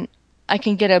 I can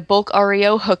get a bulk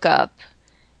REO hookup.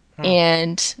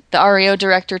 And the REO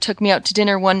director took me out to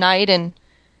dinner one night,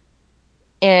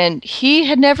 and he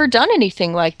had never done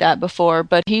anything like that before,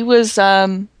 but he was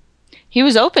open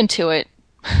to it.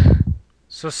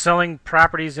 So selling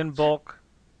properties in bulk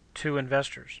to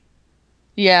investors.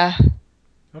 Yeah.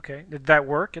 Okay. Did that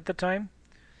work at the time?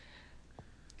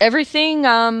 Everything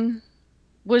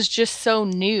was just so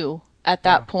new at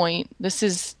that point. This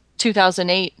is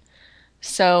 2008.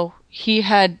 So he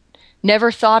had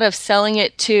never thought of selling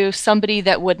it to somebody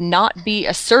that would not be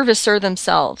a servicer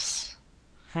themselves.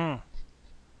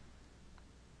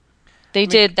 They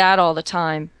did that all the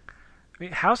time. I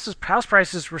mean, house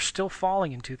prices were still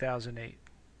falling in 2008.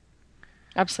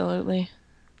 Absolutely.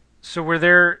 So were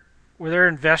there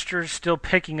investors still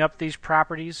picking up these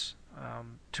properties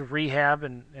to rehab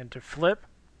and to flip?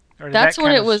 Or that's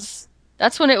when it was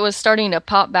starting to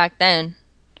pop back then.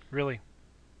 Really?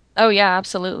 Oh yeah,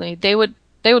 absolutely. They would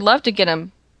love to get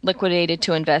them liquidated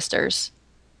to investors.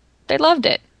 They loved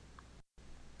it.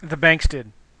 The banks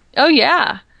did. Oh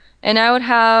yeah. And I would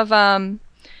have I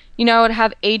would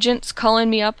have agents calling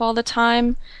me up all the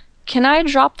time. Can I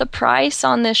drop the price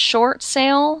on this short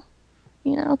sale?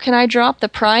 Can I drop the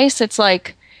price? It's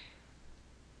like,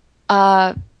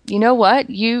 you know what?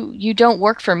 You don't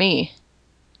work for me.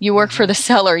 You work for the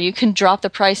seller. You can drop the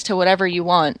price to whatever you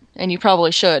want, and you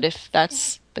probably should if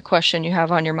that's the question you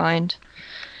have on your mind.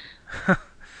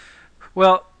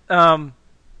 Well,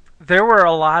 there were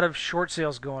a lot of short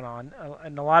sales going on,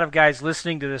 and a lot of guys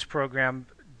listening to this program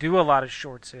do a lot of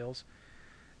short sales.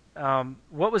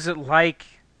 What was it like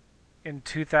in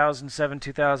 2007,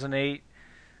 2008?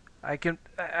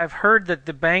 I've heard that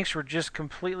the banks were just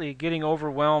completely getting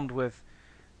overwhelmed with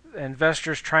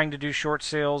investors trying to do short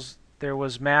sales. There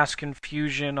was mass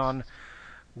confusion on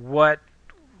what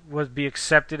would be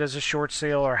accepted as a short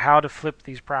sale or how to flip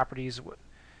these properties. Can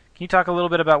you talk a little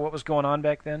bit about what was going on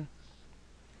back then?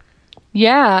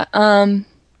 Yeah,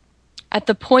 at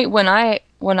the point when I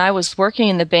was working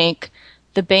in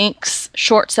the bank's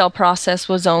short sale process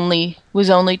was only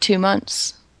 2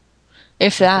 months,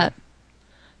 if that.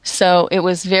 So it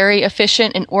was very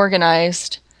efficient and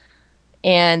organized.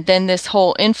 And then this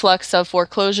whole influx of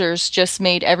foreclosures just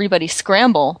made everybody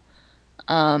scramble.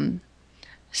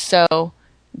 So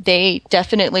they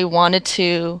definitely wanted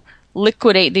to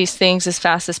liquidate these things as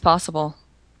fast as possible.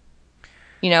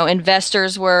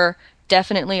 Investors were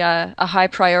definitely a high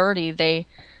priority.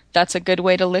 That's a good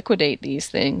way to liquidate these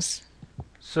things.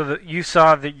 So that you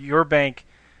saw that your bank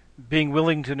being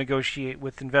willing to negotiate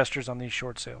with investors on these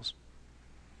short sales.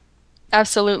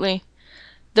 Absolutely.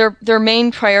 Their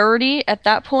main priority at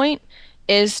that point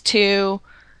is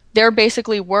they're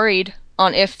basically worried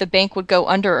on if the bank would go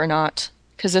under or not,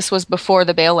 because this was before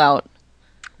the bailout.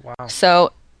 Wow.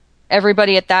 So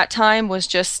everybody at that time was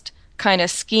just kind of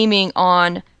scheming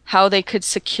on how they could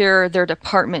secure their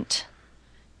department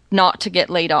not to get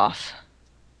laid off.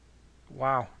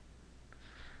 Wow.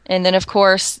 And then, of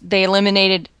course, they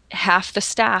eliminated half the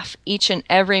staff each and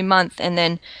every month, and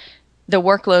then the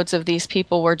workloads of these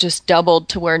people were just doubled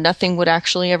to where nothing would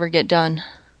actually ever get done.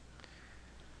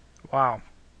 Wow.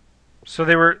 So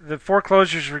the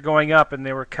foreclosures were going up and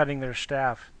they were cutting their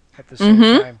staff at the same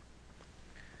time.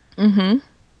 Mm-hmm.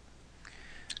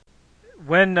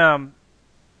 When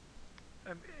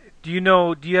do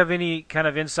you have any kind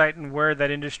of insight in where that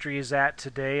industry is at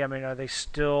today? I mean, are they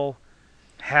still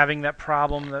having that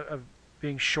problem of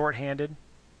being short-handed?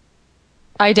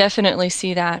 I definitely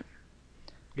see that.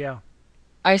 Yeah.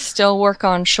 I still work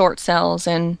on short sales,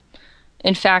 and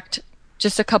in fact,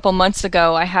 just a couple months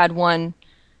ago, I had one,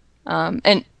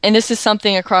 and this is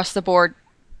something across the board.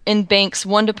 In banks,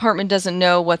 one department doesn't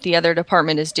know what the other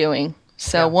department is doing.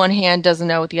 So one hand doesn't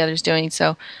know what the other's doing.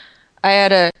 So I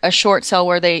had a short sale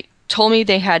where they told me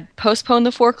they had postponed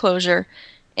the foreclosure,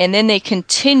 and then they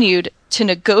continued to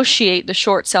negotiate the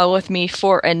short sale with me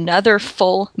for another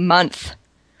full month.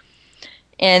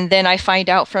 And then I find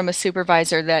out from a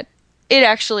supervisor that it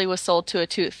actually was sold to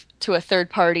a third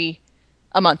party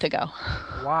a month ago.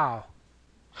 Wow.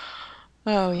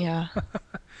 Oh, yeah.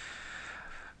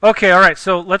 Okay, all right.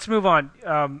 So let's move on.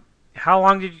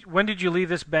 When did you leave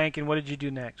this bank, and what did you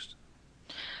do next?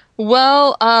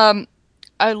 Well,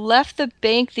 I left the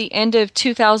bank the end of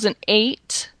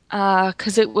 2008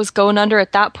 because it was going under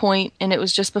at that point, and it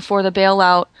was just before the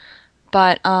bailout.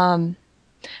 But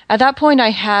at that point,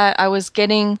 I was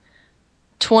getting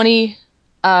 20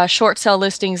 short sale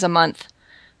listings a month.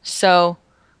 So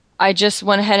I just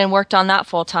went ahead and worked on that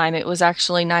full time. It was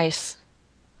actually nice.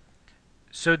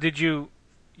 So did you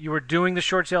were doing the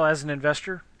short sale as an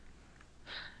investor,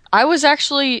 I was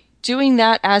actually doing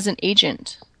that as an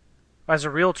agent. as a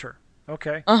realtor?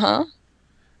 Okay, Uh-huh.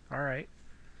 all right.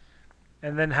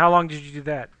 And then how long did you do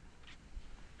that?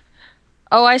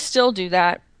 Oh, I still do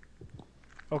that.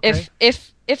 Okay,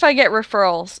 If I get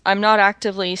referrals, I'm not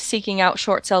actively seeking out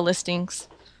short sale listings.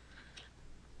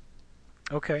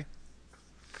 okay.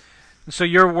 So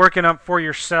you're working up for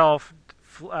yourself,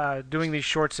 doing these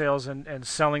short sales and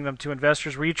selling them to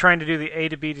investors. Were you trying to do the A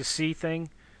to B to C thing,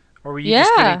 or were you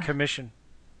just getting Yeah. commission?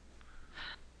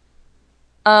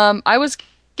 I was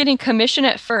getting commission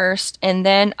at first, and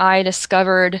then I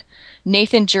discovered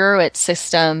Nathan Jurowitz's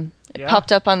system. It Yeah,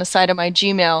 popped up on the side of my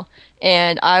Gmail,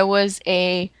 and I was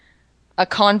a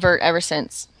convert ever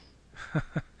since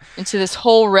into this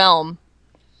whole realm.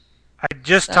 I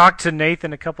just So talked to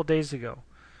Nathan a couple days ago.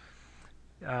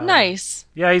 nice.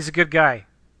 Yeah, he's a good guy,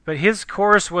 but his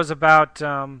course was about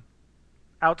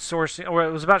outsourcing, or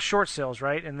it was about short sales,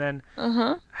 right? And then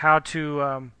Uh-huh. how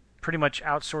to pretty much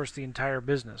outsource the entire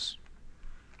business,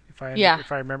 Yeah.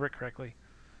 if I remember it correctly.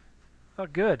 Oh,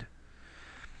 good.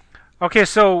 Okay,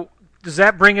 so does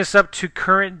that bring us up to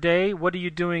current day? What are you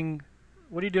doing?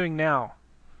 What are you doing now?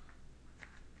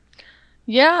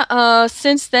 Yeah,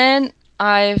 since then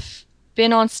I've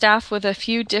been on staff with a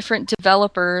few different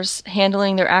developers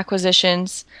handling their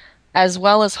acquisitions as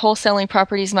well as wholesaling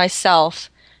properties myself.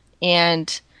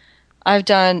 And I've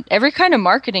done every kind of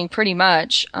marketing pretty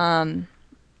much.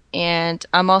 And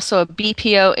I'm also a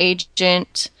BPO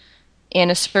agent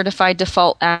and a certified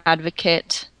default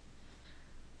advocate.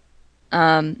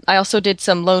 I also did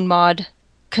some loan mod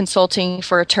consulting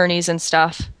for attorneys and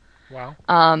stuff. Wow.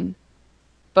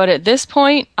 But at this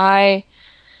point, I'm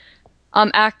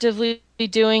actively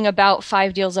doing about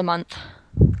 5 deals a month.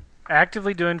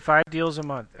 Actively doing 5 deals a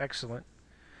month. Excellent.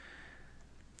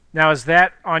 Now, is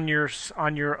that on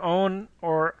your own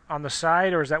or on the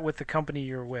side, or is that with the company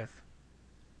you're with?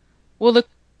 Well, the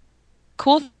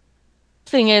cool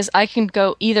thing is I can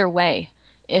go either way.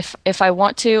 If I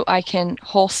want to, I can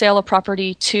wholesale a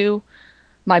property to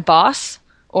my boss,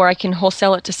 or I can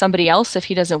wholesale it to somebody else if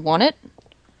he doesn't want it.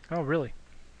 Oh, really?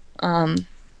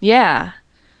 Yeah.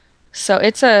 So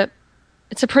it's a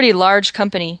pretty large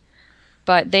company,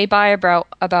 but they buy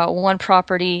about one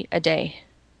property a day.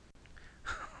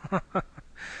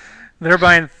 They're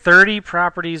buying 30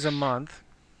 properties a month.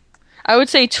 I would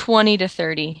say 20 to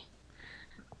 30.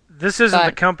 This isn't the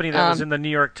But company that was in the New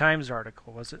York Times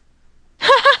article, was it?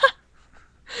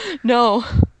 no.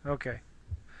 Okay.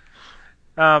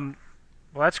 Um,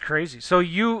 well, that's crazy. So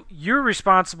you're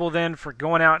responsible then for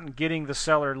going out and getting the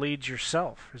seller leads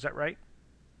yourself. Is that right?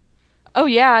 Oh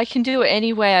yeah, I can do it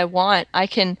any way I want. I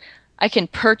can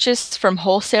purchase from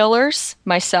wholesalers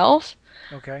myself.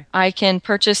 Okay. I can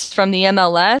purchase from the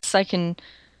MLS. I can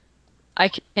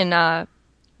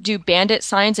do bandit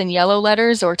signs and yellow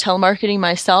letters or telemarketing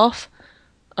myself.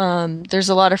 There's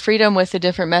a lot of freedom with the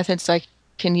different methods I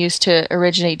can use to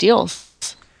originate deals.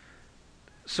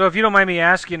 So if you don't mind me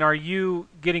asking, are you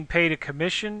getting paid a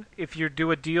commission if you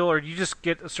do a deal, or do you just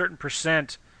get a certain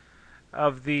percent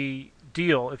of the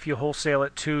deal if you wholesale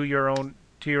it to your own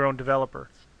developer?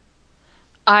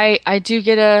 I do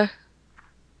get a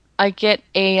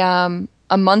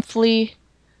monthly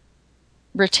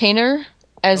retainer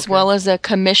as Okay. well as a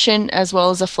commission as well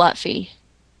as a flat fee.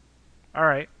 All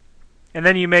right. And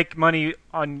then you make money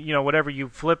on, whatever you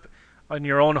flip on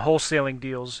your own wholesaling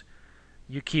deals.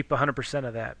 You keep 100%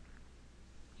 of that.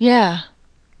 Yeah.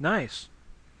 Nice.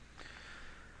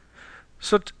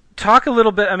 So talk a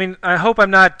little bit. I mean, I hope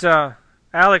I'm not.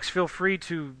 Alex, feel free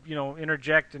to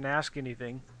interject and ask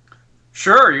anything.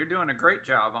 Sure, you're doing a great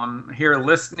job on here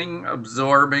listening,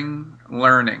 absorbing,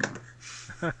 learning.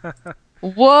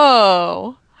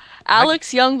 Whoa. I,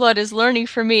 Alex Youngblood is learning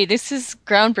from me. This is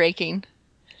groundbreaking.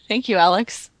 Thank you,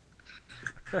 Alex.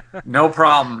 No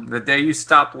problem. The day you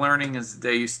stop learning is the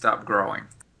day you stop growing.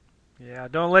 yeah,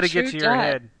 don't let it get True to your that.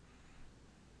 head.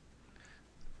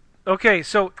 Okay,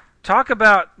 so talk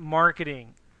about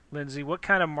marketing, Lindsay. What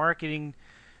kind of marketing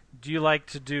do you like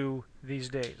to do these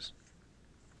days?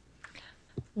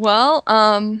 Well,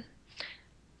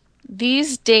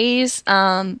 these days,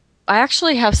 I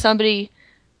actually have somebody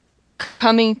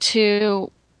coming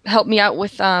to help me out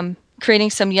with creating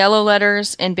some yellow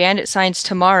letters and bandit signs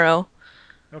tomorrow.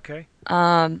 Okay.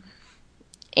 And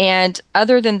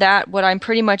other than that, what I'm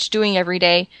pretty much doing every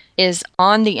day is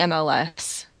on the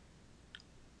MLS.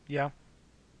 Yeah.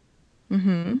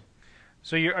 Hmm.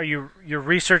 So you're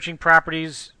researching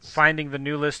properties, finding the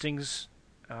new listings,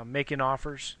 making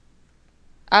offers?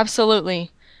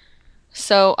 Absolutely.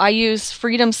 So I use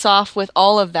FreedomSoft with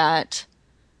all of that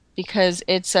because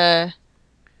it's a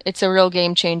real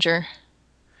game changer.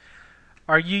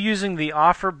 Are you using the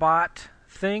OfferBot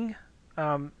thing?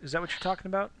 Is that what you're talking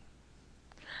about?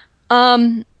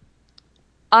 Um,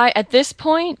 I at this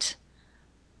point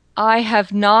I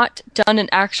have not done an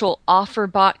actual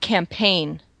OfferBot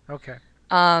campaign. Okay.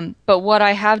 But what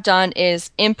I have done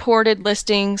is imported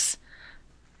listings,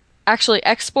 actually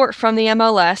export from the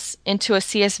MLS into a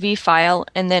CSV file,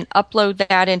 and then upload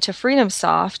that into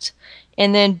FreedomSoft,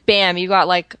 and then bam, you got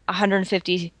like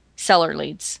 150 seller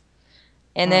leads.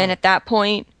 And then Hmm. at that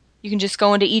point, you can just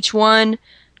go into each one,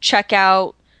 check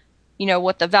out,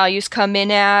 what the values come in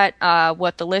at,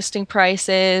 what the listing price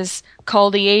is,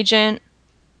 call the agent,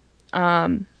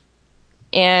 and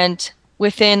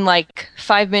within like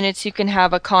 5 minutes, you can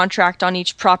have a contract on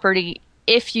each property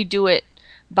if you do it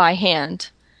by hand.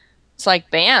 It's like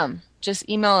bam, just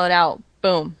email it out,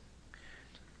 boom.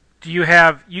 You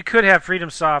could have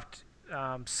FreedomSoft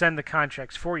send the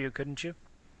contracts for you, couldn't you?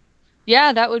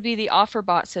 Yeah, that would be the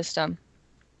OfferBot system,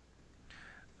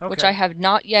 which I Okay. have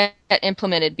not yet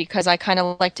implemented because I kind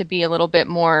of like to be a little bit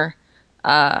more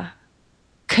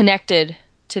connected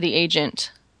to the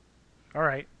agent All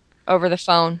right. over the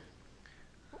phone.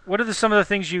 What are some of the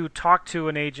things you talk to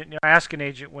an agent, ask an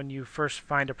agent when you first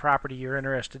find a property you're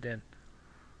interested in?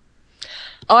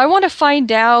 Oh, I want to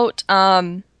find out.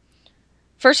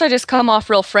 First, I just come off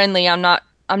real friendly. I'm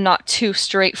not too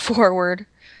straightforward.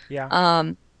 Yeah.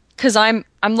 Because I'm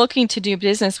looking to do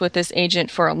business with this agent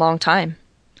for a long time,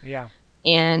 Yeah.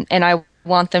 and I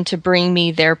want them to bring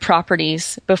me their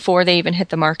properties before they even hit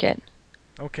the market,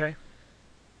 Okay.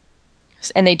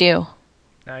 and they do.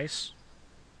 Nice.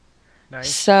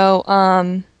 Nice. So,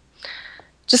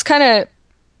 just kind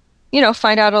of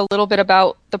find out a little bit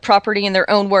about the property in their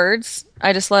own words.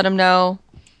 I just let them know,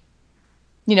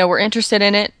 we're interested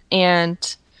in it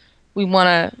and we want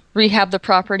to rehab the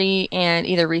property and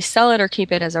either resell it or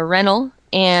keep it as a rental.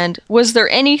 And was there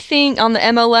anything on the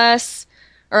MLS,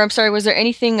 or I'm sorry, was there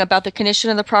anything about the condition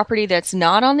of the property that's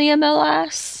not on the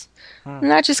MLS? Hmm.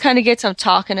 And that just kind of gets them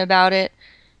talking about it.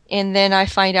 And then I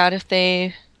find out if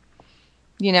they,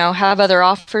 have other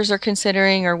offers they're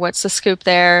considering, or what's the scoop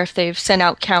there, if they've sent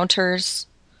out counters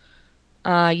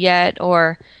yet,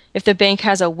 or if the bank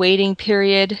has a waiting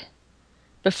period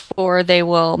before they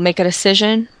will make a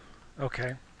decision.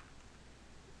 Okay.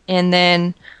 And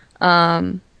then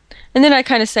I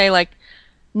kind of say like,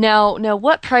 now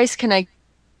what price can I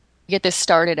get this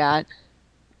started at?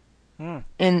 Hmm.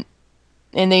 And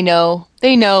they know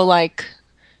like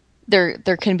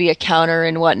there can be a counter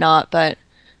and whatnot, but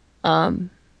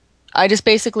I just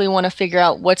basically want to figure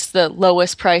out what's the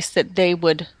lowest price that they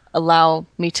would allow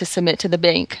me to submit to the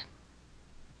bank.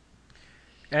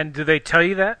 And do they tell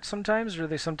you that sometimes, or do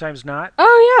they sometimes not?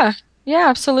 Oh yeah. Yeah,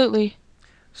 absolutely.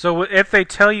 So if they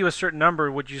tell you a certain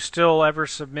number, would you still ever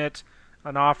submit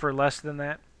an offer less than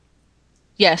that?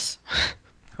 Yes.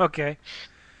 Okay.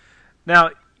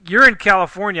 Now you're in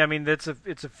California. I mean, it's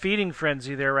a feeding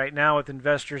frenzy there right now with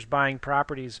investors buying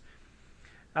properties.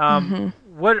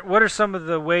 What are some of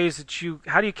the ways that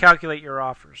how do you calculate your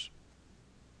offers?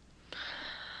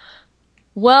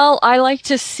 Well, I like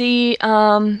to see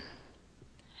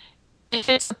if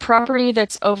it's a property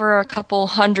that's over a couple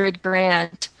hundred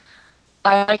grand,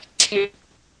 I like to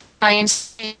try and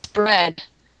see spread,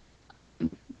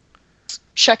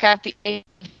 check out the agent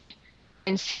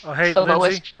and see Oh, hey, the Lindsay.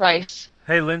 lowest price.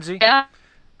 Hey, Lindsay. Yeah,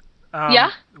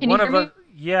 yeah. Can you One hear of me? us.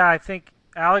 Yeah, I think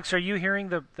Alex. Are you hearing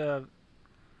the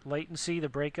latency, the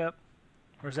breakup,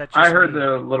 or is that I just heard me?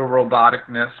 the little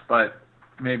roboticness, but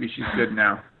maybe she's good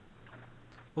now.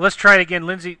 Well, let's try it again,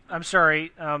 Lindsay. I'm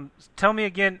sorry. Tell me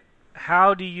again.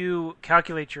 How do you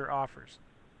calculate your offers?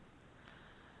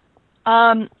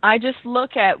 I just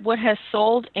look at what has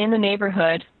sold in the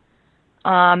neighborhood,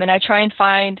 and I try and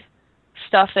find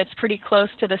stuff that's pretty close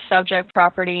to the subject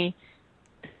property,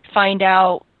 find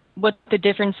out what the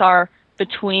difference are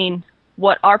between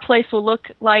what our place will look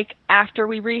like after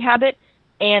we rehab it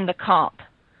and the comp.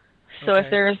 So if Okay.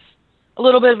 there's a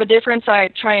little bit of a difference, I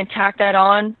try and tack that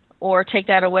on or take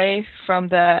that away from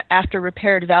the after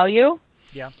repaired value,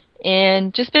 Yeah.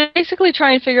 and just basically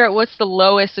try and figure out what's the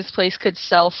lowest this place could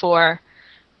sell for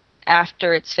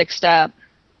after it's fixed up.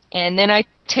 And then I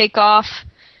take off,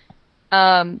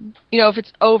 if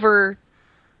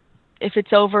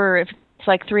it's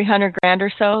like 300 grand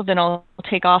or so, then I'll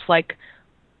take off like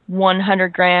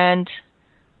 100 grand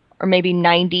or maybe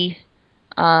 90.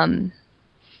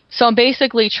 So I'm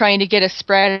basically trying to get a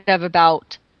spread of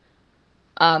about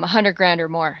 100 grand or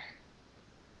more.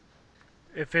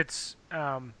 if it's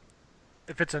um,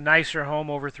 if it's a nicer home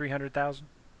over 300,000.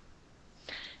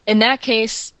 In that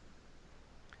case,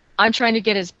 I'm trying to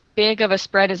get as big of a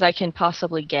spread as I can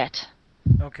possibly get.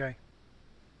 Okay.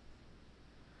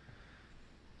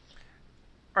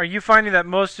 Are you finding that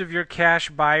most of your cash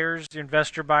buyers, the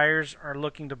investor buyers, are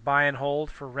looking to buy and hold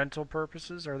for rental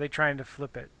purposes, or are they trying to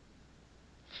flip it?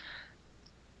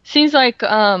 Seems like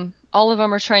all of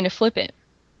them are trying to flip it.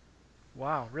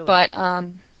 Wow, really? But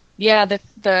yeah,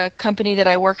 the company that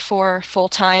I work for full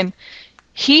time,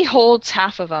 he holds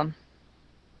half of them.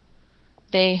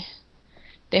 They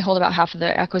they hold about half of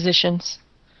the acquisitions.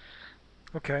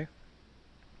 Okay.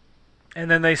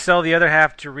 And then they sell the other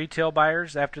half to retail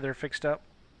buyers after they're fixed up?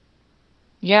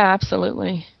 Yeah,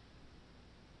 absolutely.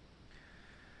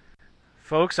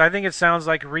 Folks, I think it sounds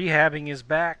like rehabbing is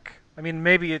back. I mean,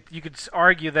 maybe you could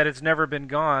argue that it's never been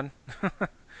gone,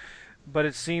 but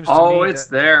it seems to Oh, me it's that,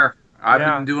 there. I've been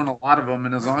yeah, doing a lot of them,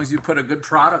 and as long as you put a good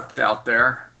product out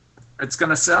there, it's going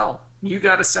to sell. You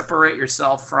got to separate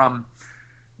yourself from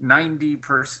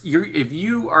 90%. If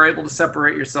you are able to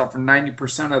separate yourself from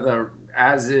 90% of the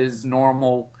as is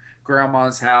normal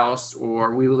grandma's house,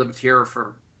 or we lived here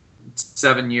for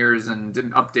 7 years and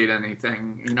didn't update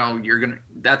anything,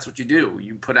 that's what you do.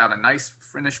 You put out a nice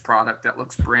finished product that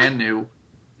looks brand new,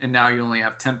 and now you only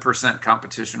have 10%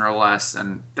 competition or less,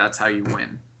 and that's how you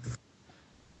win.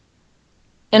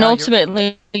 And yeah, you're,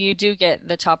 ultimately, you do get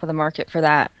the top of the market for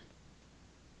that.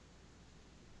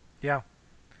 yeah,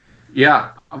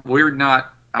 Yeah,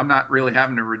 I'm not really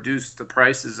having to reduce the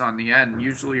prices on the end.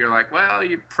 Usually you're like, well,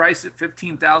 you price it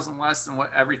 15,000 less than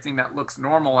what everything that looks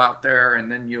normal out there,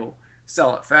 and then you'll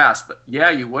sell it fast. But yeah,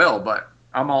 you will, but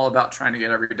I'm all about trying to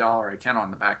get every dollar I can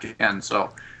on the back end.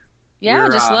 So Yeah, you're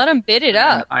just let them bid it paying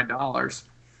up. $9.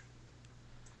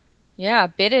 Yeah,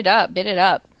 bid it up, bid it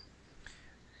up.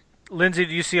 Lindsay,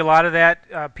 do you see a lot of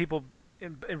that? People,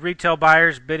 retail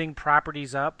buyers bidding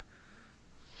properties up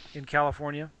in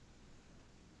California?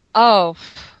 Oh,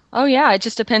 oh yeah, it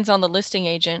just depends on the listing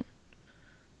agent.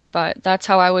 But that's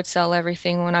how I would sell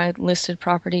everything when I listed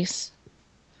properties.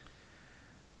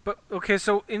 But okay,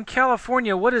 so in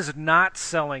California, what is not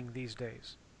selling these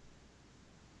days?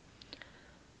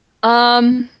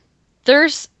 Um,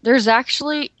 there's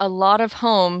actually a lot of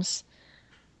homes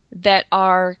that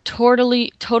are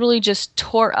totally just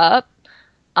tore up,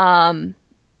 um,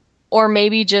 or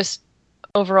maybe just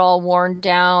overall worn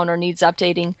down or needs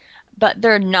updating, but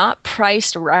they're not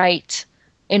priced right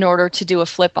in order to do a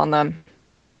flip on them.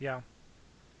 Yeah,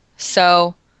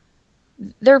 So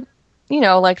they're,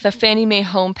 like the Fannie Mae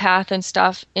Home Path and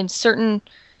stuff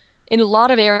in a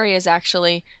lot of areas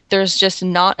actually, there's just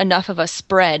not enough of a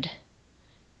spread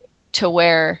to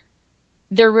where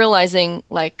they're realizing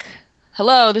like,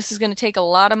 hello, this is going to take a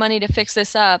lot of money to fix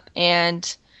this up,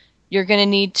 and you're going to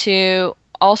need to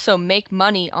also make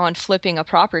money on flipping a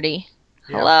property.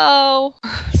 yeah. Hello.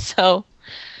 So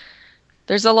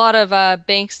there's a lot of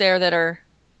banks there that are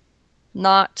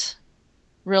not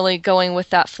really going with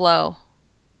that flow.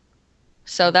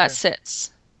 So that Okay.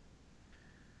 sits.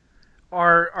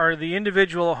 Are the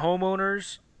individual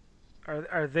homeowners are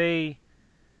are they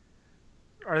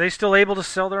still able to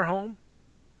sell their home,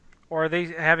 or are they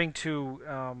having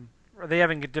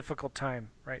a difficult time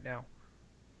right now?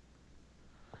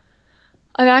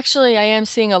 I am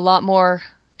seeing a lot more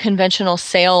conventional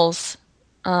sales,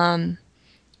 um,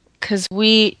 because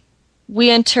we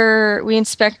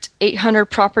inspect 800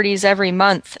 properties every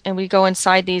month, and we go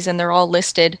inside these, and they're all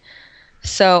listed.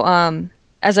 So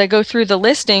as I go through the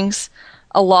listings,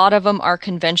 a lot of them are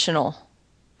conventional.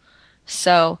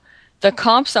 So the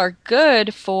comps are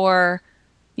good for,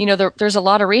 there's a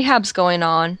lot of rehabs going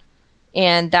on,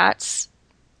 and that's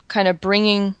kind of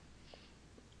bringing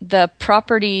the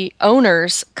property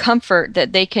owners comfort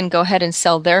that they can go ahead and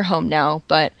sell their home now.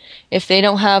 But if they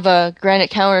don't have a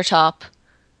granite countertop,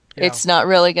 Yeah. it's not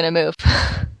really going to move.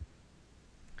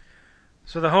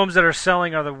 So the homes that are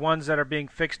selling are the ones that are being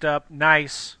fixed up,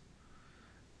 nice.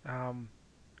 Um,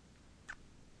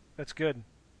 that's good.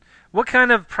 What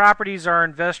kind of properties are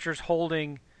investors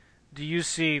holding? Do you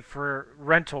see for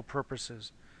rental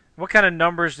purposes? What kind of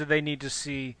numbers do they need to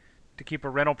see to keep a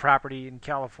rental property in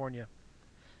California?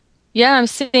 Yeah, I'm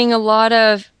seeing a lot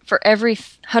of for every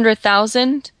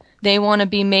 100,000, they want to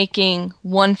be making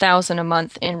 1,000 a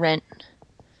month in rent.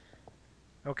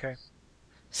 Okay,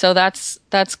 So that's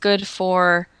good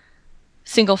for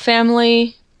single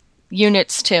family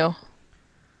units too.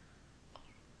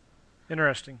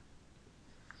 interesting.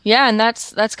 Yeah, and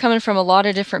that's coming from a lot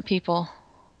of different people.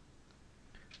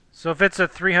 So if it's a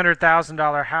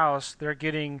 $300,000 house, they're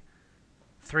getting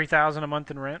 3,000 a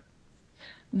month in rent.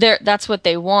 that's what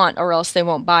they want, or else they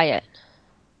won't buy it.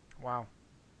 Wow.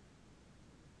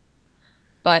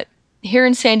 But here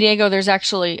in San Diego, there's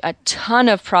actually a ton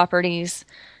of properties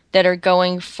that are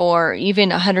going for even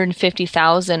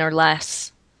 150,000 or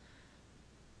less.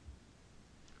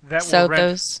 That will So rent.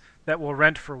 those That will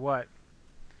rent for what?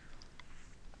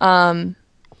 um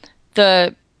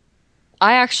the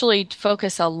I actually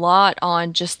focus a lot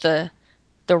on just the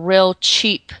real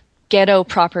cheap ghetto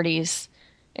properties.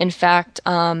 In fact,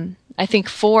 I think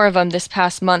four of them this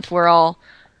past month were all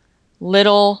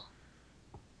little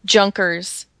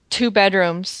junkers, 2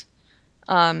 bedrooms,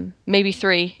 maybe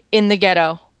three in the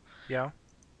ghetto. Yeah.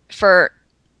 For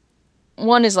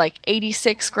one is like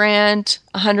 86 grand,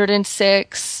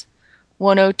 106,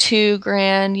 102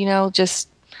 grand, just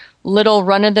little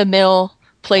run of the mill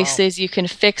Wow. places you can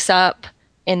fix up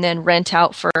and then rent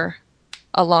out for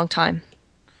a long time.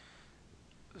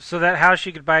 So that house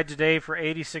you could buy today for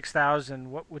 86,000.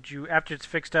 What would you, after it's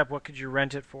fixed up? What could you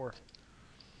rent it for?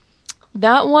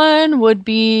 That one would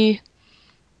be,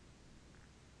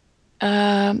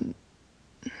 um,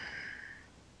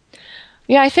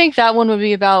 yeah, I think that one would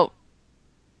be about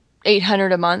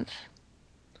 800 a month.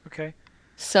 Okay.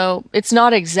 So it's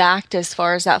not exact as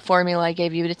far as that formula I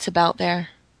gave you, but it's about there.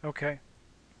 Okay.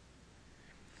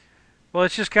 Well,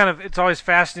 it's just kind of, it's always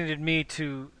fascinated me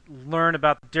to learn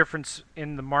about the difference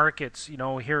in the markets,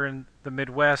 here in the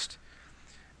Midwest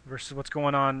versus what's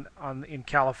going on in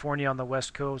California on the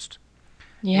West Coast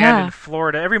and in Yeah.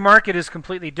 Florida. Every market is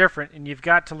completely different, and you've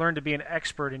got to learn to be an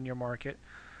expert in your market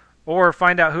or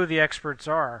find out who the experts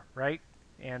are, right?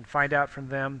 And find out from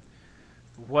them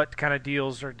what kind of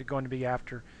deals are going to be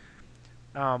after.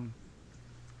 Um,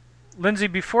 Lindsay,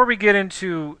 before we get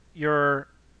into your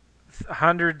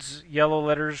hundreds yellow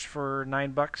letters for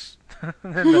 $9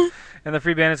 and the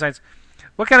free bandit signs,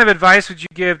 what kind of advice would you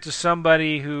give to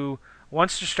somebody who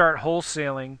wants to start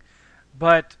wholesaling,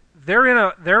 but they're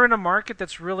in a market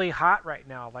that's really hot right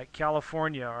now, like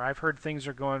California, or I've heard things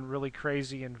are going really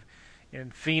crazy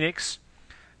in Phoenix.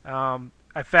 In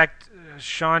fact,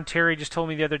 Sean Terry just told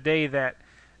me the other day that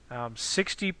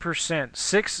 60%,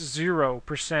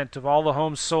 60% of all the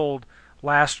homes sold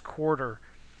last quarter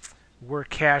were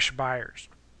cash buyers.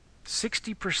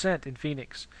 60% in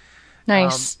Phoenix.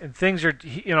 Nice. And things are,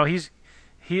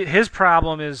 his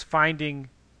problem is finding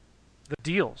the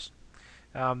deals.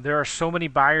 There are so many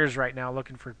buyers right now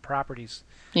looking for properties,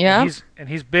 and Yeah.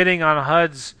 he's bidding on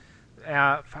HUDs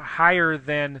higher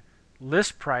than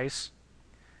list price,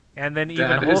 and then even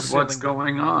That is what's wholesaling them.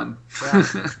 going on.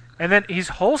 Yeah, and then he's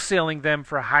wholesaling them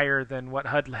for higher than what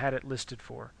HUD had it listed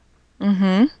for.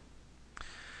 Mm-hmm.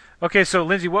 Okay, so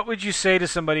Lindsay, what would you say to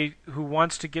somebody who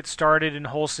wants to get started in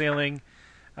wholesaling,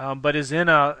 but is in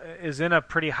a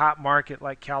pretty hot market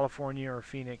like California or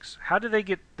Phoenix? How do they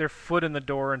get their foot in the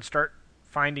door and start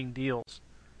finding deals?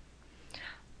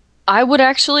 I would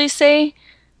actually say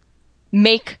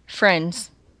make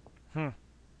friends. Hmm.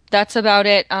 That's about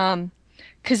it.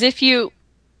 'Cause if you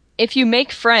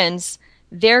make friends,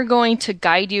 they're going to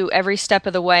guide you every step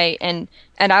of the way, and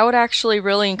I would actually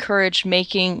really encourage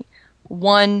making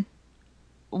one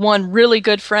one really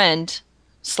good friend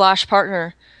slash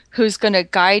partner who's going to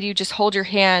guide you, just hold your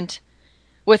hand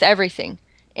with everything.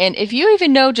 And if you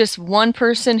even know just one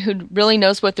person who really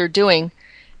knows what they're doing,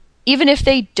 even if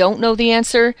they don't know the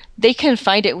answer, they can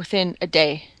find it within a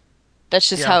day. That's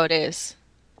just Yeah, how it is.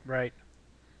 right.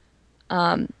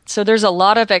 So there's a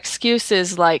lot of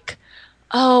excuses like,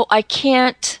 oh, I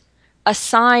can't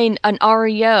assign an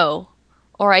REO,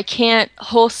 or I can't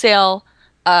wholesale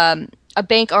a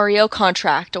bank REO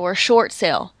contract or a short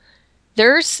sale.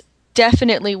 There's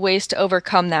definitely ways to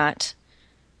overcome that.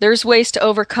 There's ways to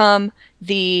overcome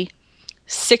the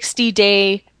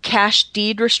 60-day cash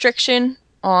deed restriction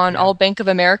on Yeah. all Bank of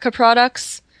America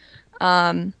products.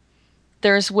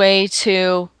 There's way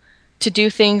to do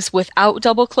things without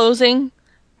double closing,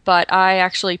 but I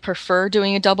actually prefer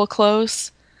doing a double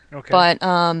close. Okay.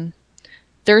 But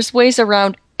there's ways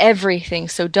around everything,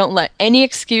 so don't let any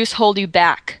excuse hold you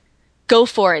back. Go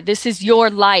for it. This is your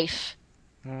life,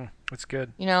 That's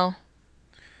good. you know?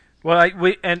 Well,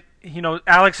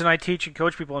 Alex and I teach and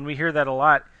coach people, and we hear that a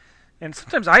lot. And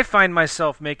sometimes I find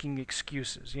myself making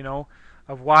excuses,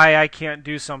 of why I can't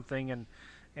do something.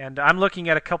 And I'm looking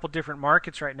at a couple different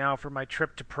markets right now for my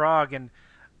trip to Prague, and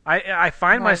I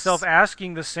find myself Nice.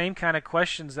 asking the same kind of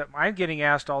questions that I'm getting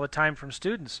asked all the time from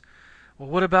students. Well,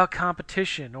 what about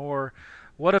competition? Or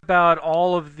what about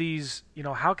all of these,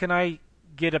 how can I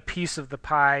get a piece of the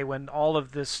pie when all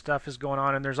of this stuff is going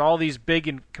on and there's all these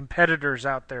big competitors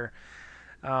out there?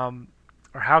 Um,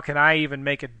 or how can I even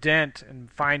make a dent and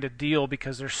find a deal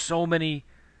because there's so many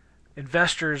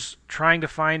investors trying to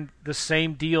find the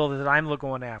same deal that I'm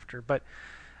going after. But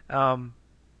um,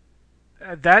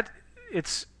 that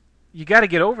it's you got to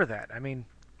get over that. I mean,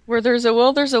 Where there's a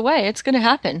will, there's a way. It's going to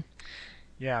happen.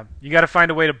 yeah, you got to find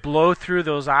a way to blow through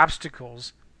those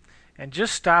obstacles and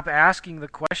just stop asking the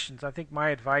questions. I think my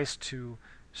advice to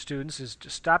students is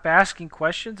just stop asking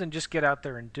questions and just get out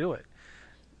there and do it.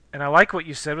 And I like what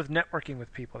you said with networking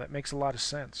with people. That makes a lot of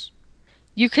sense.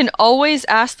 You can always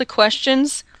ask the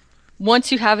questions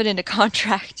once you have it in a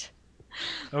contract.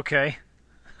 Okay.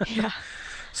 Yeah.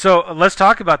 So let's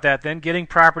talk about that then. Getting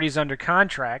properties under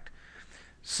contract.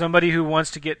 Somebody who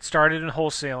wants to get started in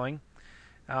wholesaling.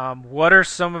 What are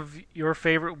some of your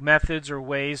favorite methods or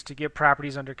ways to get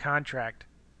properties under contract?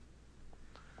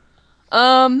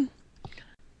 Um,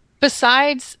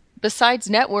 besides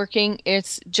networking,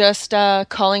 it's just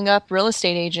calling up real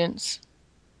estate agents,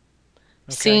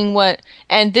 Okay. seeing what,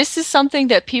 and this is something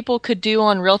that people could do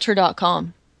on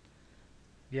Realtor.com.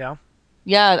 Yeah.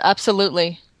 Yeah,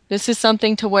 absolutely. This is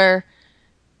something to where,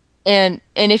 and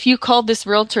if you called this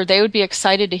realtor, they would be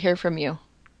excited to hear from you.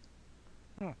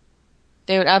 Hmm.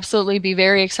 They would absolutely be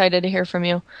very excited to hear from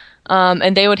you,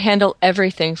 and they would handle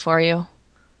everything for you.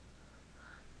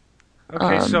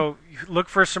 Okay, Um, so you look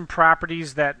for some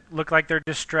properties that look like they're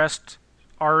distressed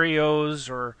REOs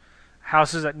or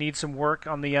houses that need some work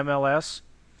on the MLS.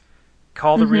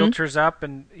 Call the mhm. realtors up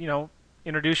and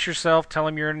introduce yourself. Tell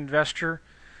them you're an investor.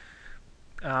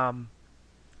 Um,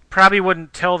 Probably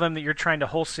wouldn't tell them that you're trying to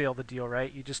wholesale the deal, right?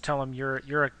 You just tell them you're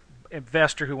a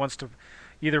investor who wants to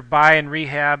either buy and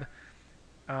rehab,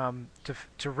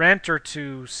 to rent or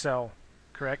to sell.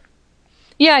 Correct?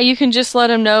 Yeah, you can just let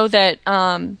them know that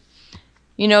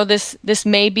this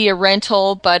may be a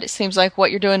rental, but it seems like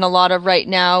what you're doing a lot of right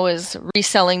now is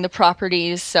reselling the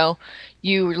properties. So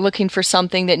you're looking for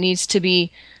something that needs to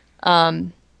be,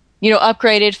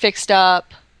 upgraded, fixed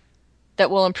up,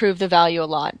 that will improve the value a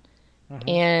lot. Hmm.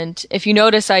 And if you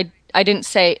notice, I didn't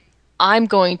say I'm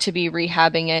going to be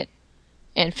rehabbing it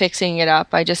and fixing it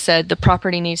up. I just said the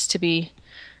property needs to be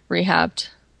rehabbed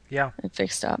Yeah. and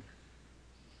fixed up.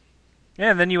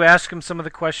 Yeah, and then you ask them some of the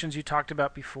questions you talked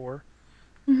about before.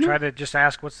 Hmm. Try to just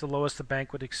ask what's the lowest the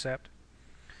bank would accept.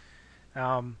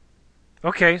 Um,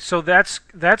 okay, so that's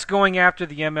going after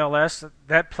the MLS.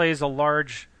 That plays a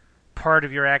large part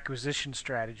of your acquisition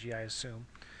strategy, I assume.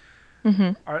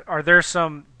 Hmm. Are there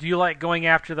some? Do you like going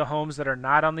after the homes that are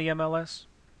not on the MLS?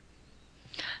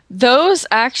 Those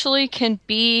actually can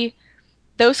be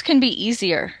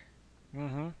easier.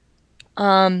 Mm-hmm.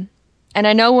 Um, and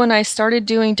I know when I started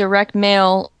doing direct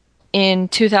mail in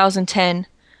 2010,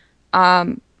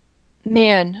 um,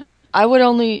 man, I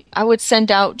would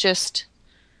send out just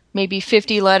maybe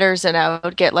 50 letters and I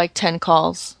would get like 10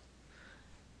 calls.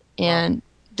 Wow. And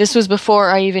this was before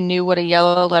I even knew what a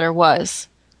yellow letter was.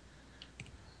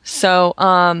 So,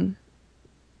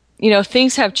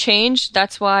 things have changed.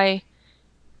 That's why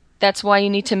you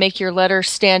need to make your letter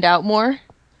stand out more.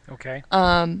 Okay.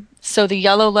 So the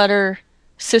yellow letter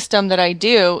system that I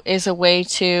do is a way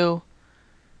to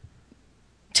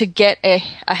get a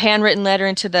handwritten letter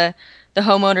into the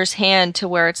homeowner's hand to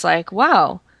where it's like,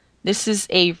 wow, this is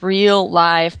a real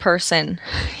live person,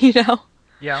 you know?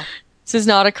 Yeah. This is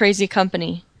not a crazy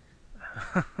company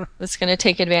that's going to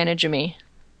take advantage of me.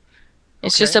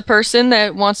 It's just Okay. a person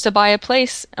that wants to buy a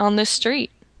place on this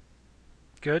street.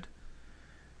 Good.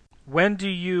 When do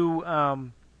you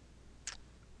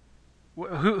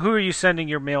who are you sending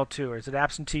your mail to? Is it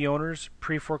absentee owners,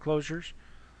 pre foreclosures?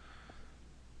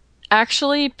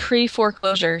 Actually,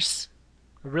 pre-foreclosures.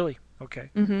 Really? Okay.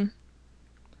 Hmm.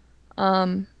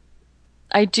 Um,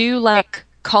 I do like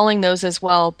calling those as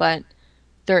well, but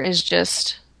there is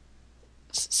just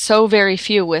so very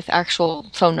few with actual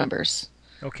phone numbers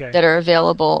Okay. that are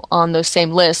available on those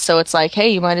same lists. So it's like, hey,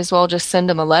 you might as well just send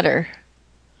them a letter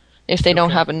if they don't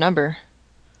Okay. have a number.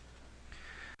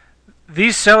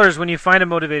 These sellers, when you find a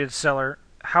motivated seller,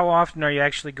 how often are you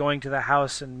actually going to the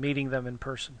house and meeting them in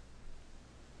person?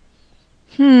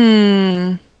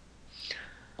 Hmm.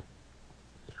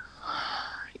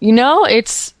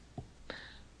 It's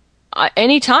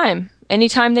anytime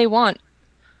they want.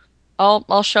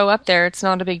 I'll show up there. It's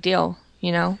not a big deal.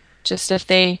 Just if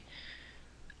they,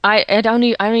 I don't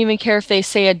even care if they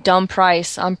say a dumb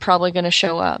price. I'm probably gonna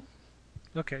show up.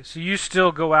 Okay, so you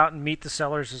still go out and meet the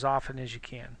sellers as often as you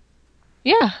can.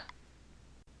 Yeah.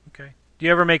 Okay. Do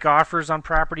you ever make offers on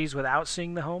properties without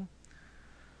seeing the home?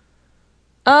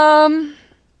 Um.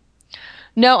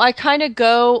 No, I kind of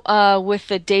go with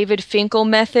the David Finkel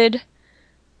method.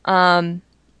 Um,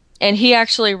 and he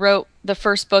actually wrote the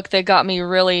first book that got me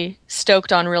really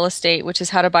stoked on real estate, which is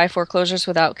How to Buy Foreclosures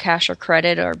Without Cash or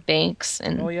Credit or Banks. Oh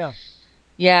And yeah.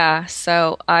 yeah,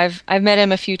 so I've met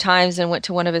him a few times and went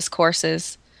to one of his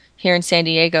courses here in San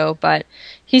Diego, but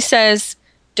he says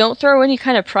don't throw any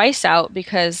kind of price out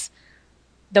because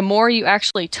the more you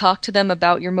actually talk to them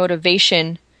about your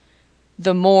motivation,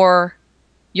 the more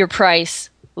your price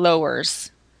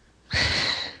lowers.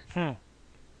 Hmm.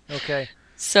 Okay.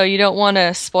 So you don't want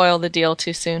to spoil the deal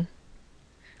too soon.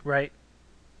 Right.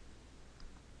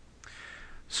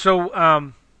 So,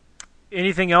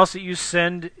 anything else that you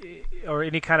send, or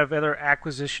any kind of other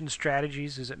acquisition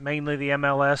strategies? Is it mainly the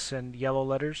MLS and yellow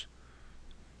letters?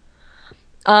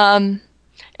 Um,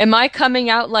 am I coming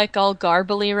out like all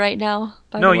garbly right now,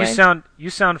 by No, the you way?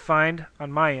 sound fine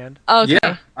on my end. Yeah,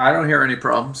 Okay. I don't hear any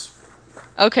problems.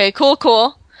 Okay, cool,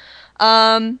 cool.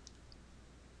 Um,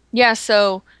 yeah,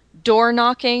 so door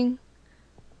knocking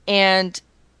and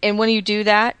when you do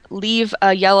that, leave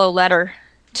a yellow letter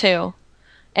too.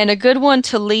 And a good one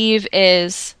to leave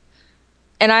is,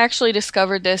 and I actually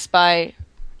discovered this by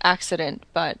accident,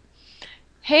 but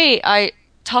hey, I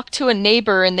talked to a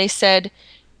neighbor and they said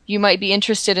you might be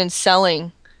interested in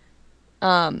selling.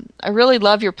 I really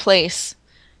love your place.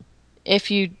 If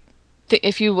you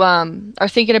are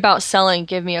thinking about selling,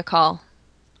 give me a call.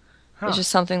 It's Huh.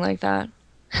 just something like that.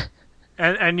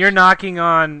 And you're knocking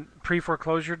on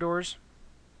pre-foreclosure doors?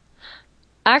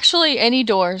 Actually, any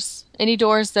doors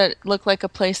that look like a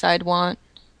place I'd want.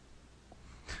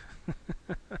 I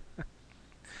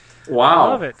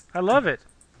love Wow. it. I love it.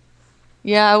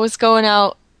 Yeah, I was going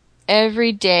out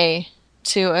every day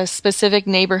to a specific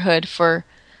neighborhood for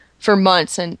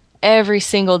months and every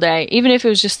single day, even if it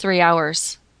was just 3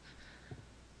 hours.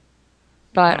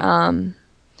 But Huh.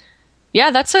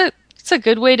 yeah, it's a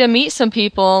good way to meet some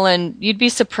people, and you'd be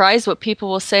surprised what people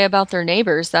will say about their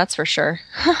neighbors. That's for sure.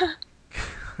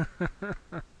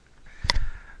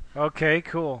 Okay.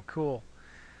 Cool. Cool.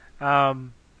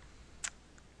 Um,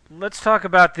 let's talk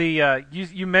about the.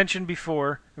 You mentioned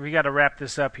before. We got to wrap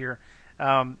this up here.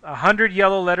 100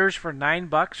 yellow letters for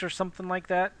 $9 or something like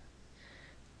that.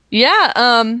 Yeah,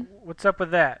 What's up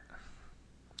with that?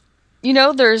 you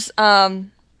know, there's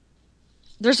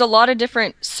a lot of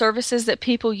different services that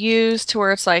people use to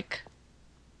where it's like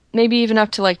maybe even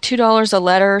up to like $2 a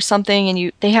letter or something, and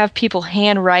you they have people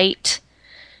handwrite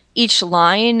each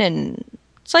line, and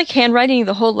it's like handwriting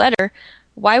the whole letter.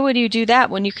 Why would you do that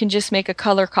when you can just make a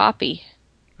color copy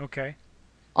Okay.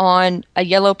 on a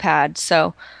yellow pad?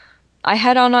 So I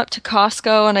head on up to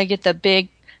Costco and I get the big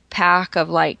pack of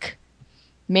like,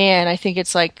 man, I think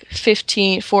it's like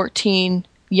 15, 14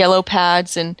 yellow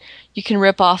pads, and you can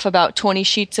rip off about 20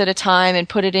 sheets at a time and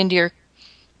put it into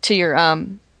your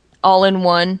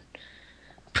all-in-one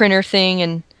printer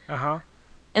thing, Uh huh.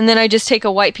 and then I just take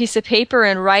a white piece of paper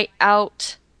and write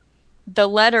out the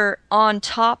letter on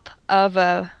top of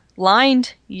a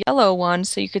lined yellow one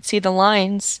so you could see the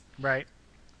lines. Right.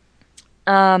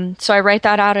 So I write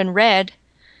that out in red,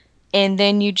 and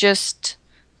then you just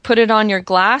put it on your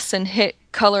glass and hit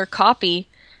color copy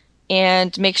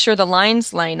and make sure the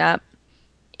lines line up,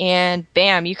 and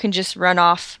bam, you can just run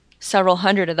off several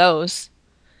hundred of those.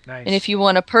 And Nice. if you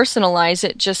want to personalize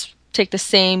it, just take the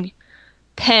same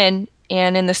pen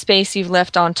and in the space you've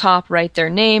left on top, write their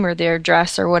name or their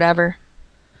address or whatever.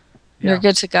 You're Yeah.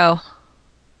 good to go.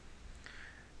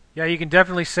 Yeah. You can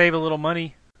definitely save a little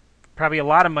money. Probably a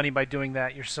lot of money by doing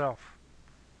that yourself.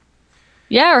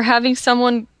 Yeah, or having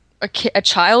someone, a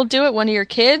child do it, one of your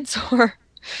kids, or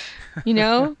you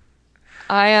know,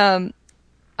 I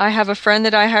I have a friend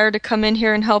that I hired to come in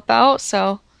here and help out,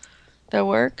 so that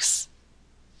works.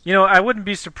 You know, I wouldn't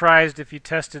be surprised if you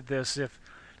tested this. If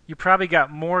you probably got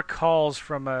more calls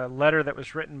from a letter that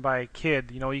was written by a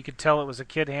kid. You know, you could tell it was a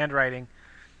kid handwriting.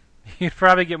 You'd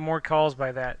probably get more calls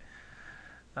by that.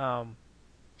 Um,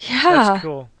 that's Yeah,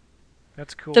 cool.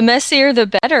 That's the cool. messier the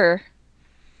better.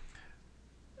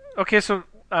 Okay, so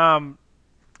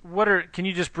what are? Can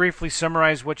you just briefly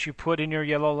summarize what you put in your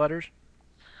yellow letters?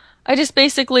 I just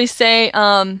basically say,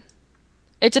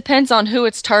 it depends on who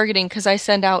it's targeting because I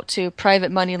send out to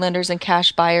private money lenders and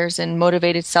cash buyers and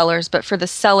motivated sellers. But for the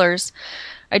sellers,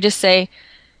 I just say,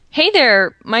 hey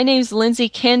there, my name's Lindsay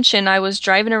Kinch, and I was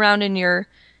driving around in your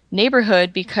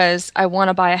neighborhood because I want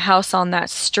to buy a house on that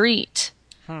street.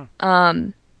 Hmm.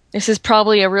 This is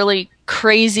probably a really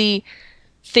crazy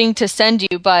thing to send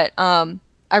you, but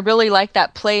I really like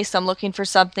that place. I'm looking for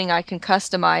something I can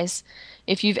customize.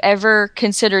 If you've ever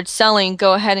considered selling,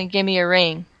 go ahead and give me a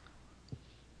ring.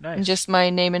 And Nice. just my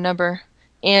name and number.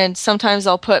 And sometimes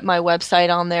I'll put my website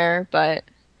on there, but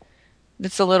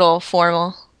it's a little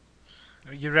formal.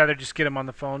 You'd rather just get them on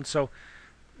the phone. So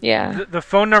Yeah. the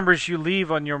phone numbers you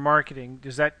leave on your marketing,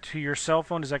 is that to your cell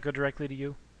phone? Does that go directly to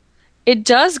you? It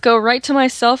does go right to my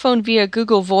cell phone via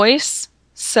Google Voice, Okay.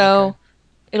 so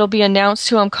it'll be announced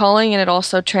who I'm calling, and it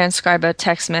also transcribe a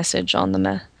text message on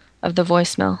of the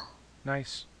voicemail.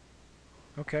 Nice.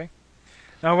 Okay.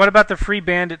 Now, what about the free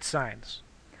bandit signs?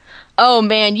 Oh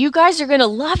man, you guys are gonna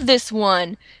love this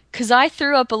one, 'cause I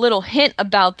threw up a little hint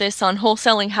about this on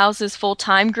Wholesaling Houses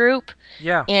full-time group,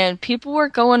 Yeah. and people were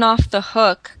going off the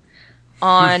hook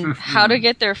on how to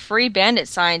get their free bandit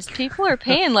signs. People are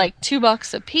paying like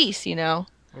 $2 a piece, you know.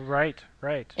 Right.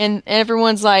 Right. And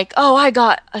everyone's like, "Oh, I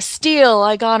got a steal.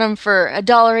 I got them for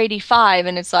 $1.85."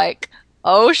 And it's like,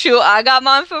 "Oh shoot, I got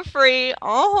mine for free."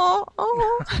 Uh-huh.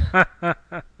 Uh-huh.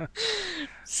 All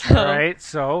So, right.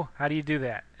 So, how do you do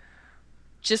that?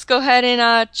 just go ahead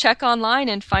and check online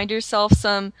and find yourself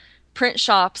some print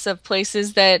shops of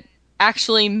places that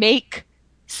actually make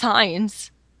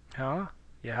signs Huh?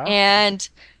 Yeah. and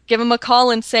give them a call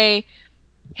and say,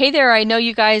 "Hey there, I know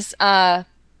you guys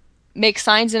make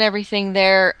signs and everything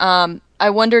there. I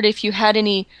wondered if you had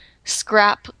any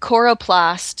scrap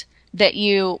coroplast that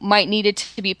you might need it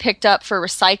to be picked up for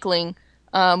recycling.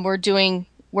 We're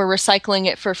recycling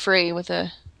it for free with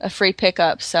a free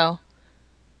pickup. So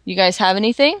you guys have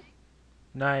anything?"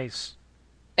 Nice.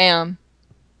 Bam.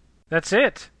 That's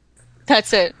it.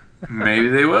 That's it. Maybe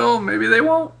they will, maybe they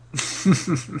won't.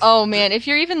 Oh man, if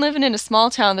you're even living in a small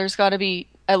town, there's got to be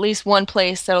at least one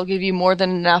place that'll give you more than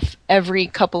enough every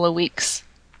couple of weeks.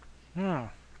 Hmm.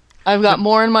 I've got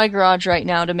more in my garage right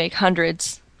now to make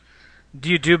hundreds. Do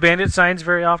you do bandit signs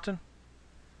very often?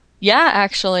 Yeah,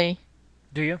 actually.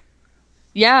 Do you?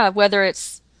 Yeah, whether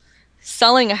it's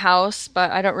selling a house,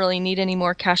 but I don't really need any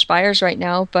more cash buyers right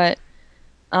now, but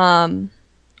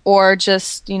or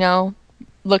just,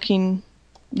 looking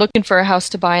for a house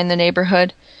to buy in the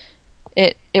neighborhood.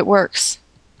 It works.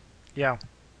 Yeah.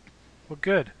 Well,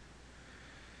 good.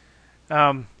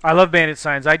 I love bandit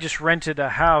signs. I just rented a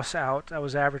house out. I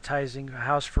was advertising a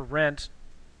house for rent,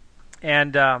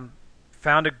 and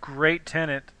found a great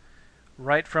tenant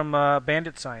right from a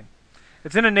bandit sign.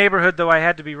 It's in a neighborhood, though I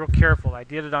had to be real careful. I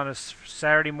did it on a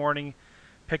Saturday morning,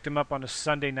 picked him up on a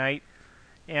Sunday night,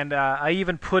 and I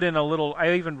even wrote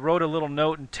a little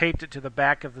note and taped it to the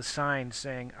back of the sign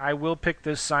saying, "I will pick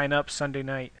this sign up Sunday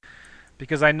night,"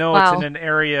 because I know it's Wow. in an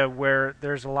area where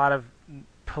there's a lot of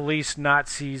police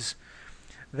Nazis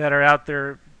that are out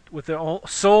there with their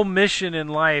sole mission in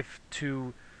life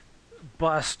to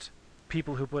bust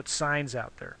people who put signs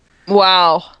out there.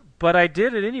 Wow. But I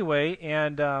did it anyway,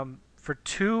 and for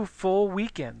 2 full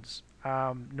weekends,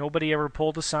 nobody ever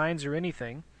pulled the signs or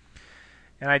anything.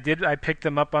 And I picked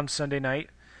them up on Sunday night.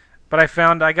 But I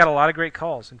found I got a lot of great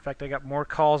calls. In fact, I got more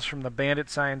calls from the bandit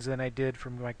signs than I did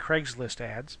from my Craigslist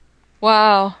ads.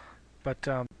 Wow. But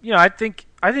I think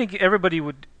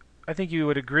you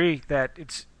would agree that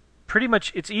it's pretty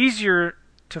much it's easier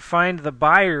to find the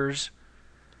buyers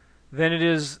than it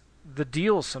is the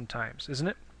deals sometimes, isn't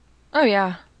it? Oh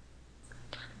yeah.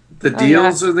 The Oh yeah.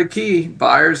 deals are the key.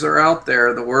 Buyers are out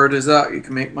there. The word is out. You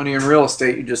can make money in real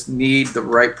estate. You just need the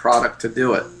right product to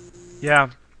do it. Yeah.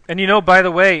 And by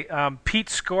the way, Pete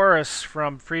Scoris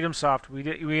from FreedomSoft,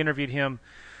 we interviewed him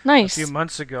a few Nice.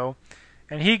 months ago,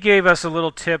 and he gave us a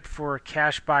little tip for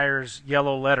cash buyers'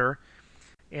 yellow letter,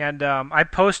 and I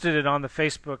posted it on the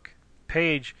Facebook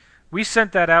page. We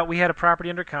sent that out. We had a property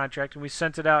under contract, and we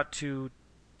sent it out to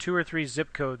 2 or 3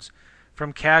 zip codes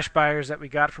from cash buyers that we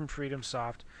got from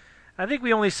FreedomSoft. I think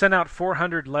we only sent out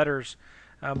 400 letters,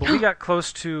 but we got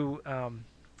close to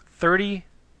 30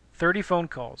 phone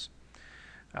calls,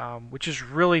 which is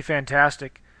really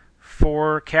fantastic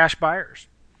for cash buyers.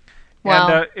 And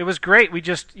Wow. it was great. We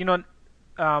just,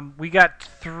 we got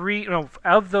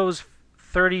of those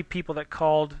 30 people that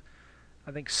called,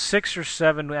 I think 6 or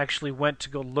 7 actually went to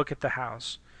go look at the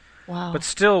house. Wow. But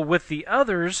still, with the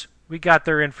others, we got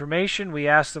their information. We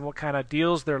asked them what kind of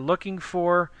deals they're looking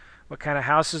for, what kind of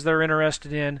houses they're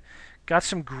interested in. Got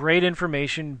some great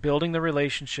information, building the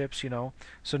relationships,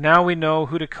 So now we know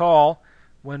who to call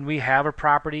when we have a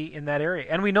property in that area.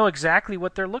 And we know exactly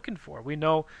what they're looking for. We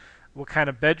know what kind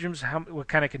of bedrooms, what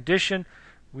kind of condition.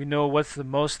 We know what's the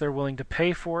most they're willing to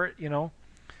pay for it.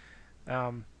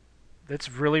 That's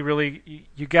really, really,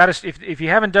 you got to, if you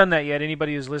haven't done that yet,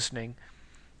 anybody who's listening,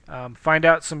 find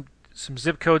out some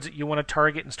zip codes that you want to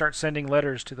target and start sending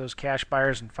letters to those cash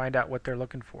buyers and find out what they're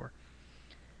looking for.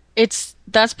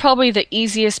 That's probably the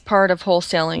easiest part of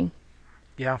wholesaling.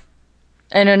 Yeah.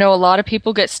 And I know a lot of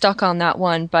people get stuck on that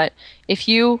one, but if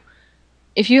you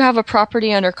have a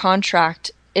property under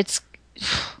contract, it's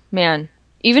man,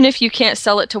 even if you can't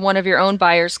sell it to one of your own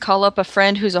buyers, call up a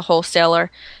friend who's a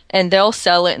wholesaler, and they'll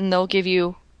sell it and they'll give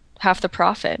you half the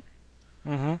profit.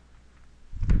 Mm-hmm.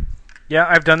 Yeah,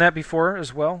 I've done that before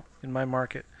as well in my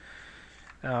market.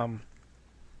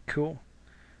 Cool.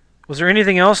 Was there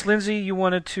anything else, Lindsay, you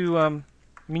wanted to? I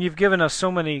mean, you've given us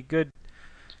so many good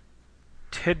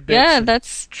tidbits. Yeah,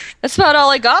 that's about all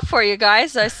I got for you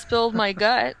guys. I spilled my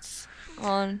guts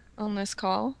on this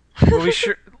call. Well,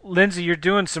 Lindsay, you're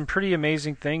doing some pretty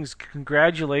amazing things.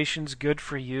 Congratulations, good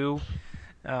for you.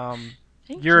 Thank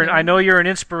you. I know you're an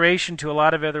inspiration to a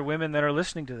lot of other women that are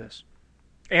listening to this,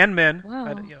 and men.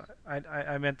 Wow.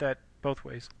 I meant that both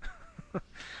ways.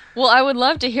 Well, I would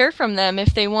love to hear from them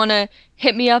if they want to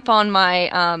hit me up on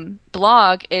my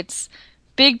blog. It's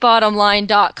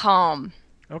bigbottomline.com.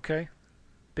 Okay.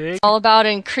 It's all about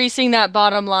increasing that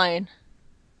bottom line.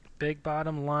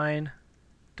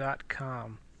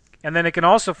 bigbottomline.com. And then it can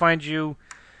also find you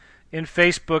in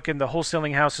Facebook in the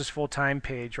Wholesaling Houses Full-Time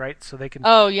page, right? So they can.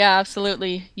 Oh, yeah,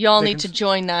 absolutely. You all need to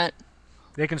join that.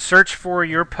 They can search for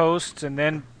your posts and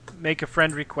then make a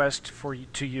friend request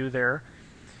to you there.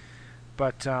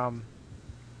 But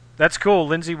that's cool,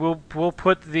 Lindsay. We'll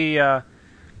put the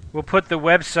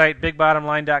website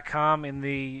bigbottomline.com in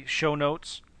the show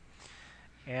notes.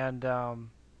 And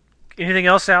anything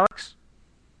else, Alex?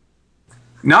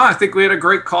 No, I think we had a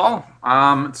great call.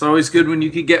 It's always good when you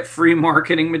can get free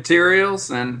marketing materials,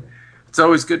 and it's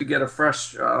always good to get a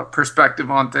fresh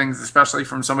perspective on things, especially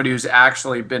from somebody who's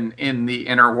actually been in the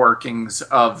inner workings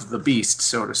of the beast,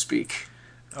 so to speak.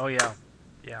 Oh, yeah.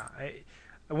 Yeah.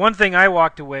 One thing I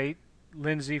walked away,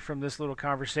 Lindsay, from this little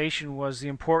conversation was the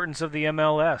importance of the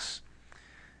MLS.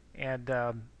 And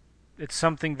it's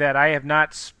something that I have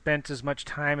not spent as much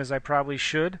time as I probably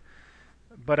should,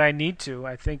 but I need to.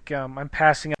 I think I'm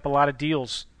passing up a lot of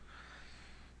deals.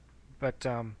 But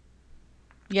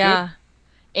yeah. Good.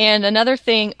 And another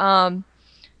thing,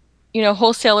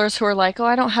 wholesalers who are like, oh,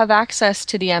 I don't have access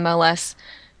to the MLS.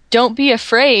 Don't be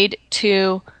afraid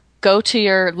to go to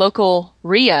your local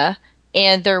RIA,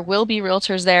 and there will be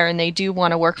realtors there, and they do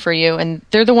want to work for you, and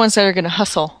they're the ones that are going to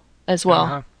hustle as well.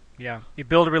 Uh-huh. Yeah, you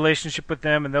build a relationship with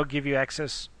them, and they'll give you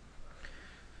access.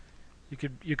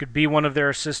 You could be one of their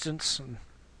assistants. And,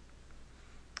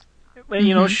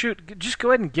 just go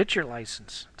ahead and get your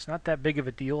license. It's not that big of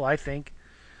a deal, I think.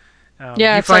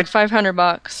 Yeah, it's like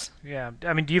 $500. Yeah,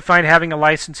 I mean, do you find having a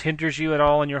license hinders you at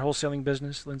all in your wholesaling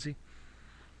business, Lindsay?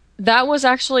 That was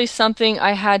actually something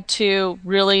I had to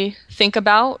really think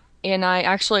about, and I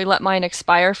actually let mine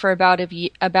expire for about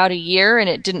a year, and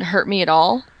it didn't hurt me at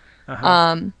all.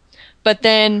 Uh-huh. But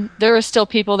then there were still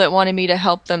people that wanted me to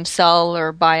help them sell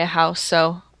or buy a house,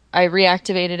 so I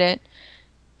reactivated it,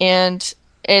 and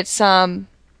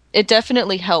it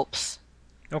definitely helps.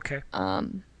 Okay.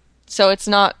 So it's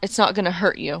not going to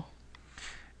hurt you.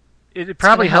 It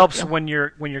probably helps when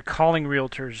you're calling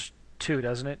realtors too,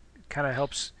 doesn't it? Kind of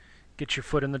helps get your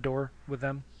foot in the door with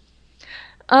them.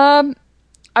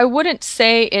 I wouldn't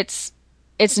say it's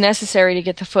necessary to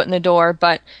get the foot in the door,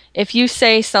 but if you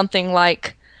say something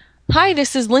like, "Hi,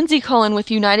 this is Lindsay calling with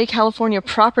United California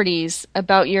Properties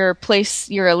about your place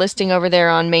you're listing over there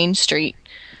on Main Street."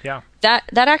 Yeah.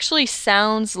 That actually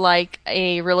sounds like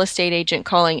a real estate agent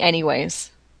calling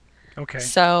anyways. Okay.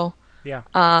 So, yeah.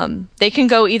 They can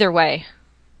go either way.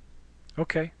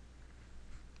 Okay.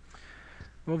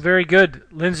 Well, very good.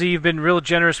 Lindsay, you've been real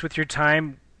generous with your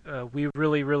time. We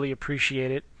really, really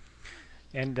appreciate it.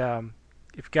 And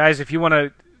if you want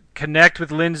to connect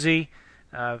with Lindsay,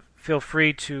 feel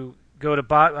free to go to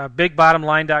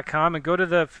bigbottomline.com and go to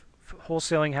the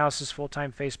Wholesaling Houses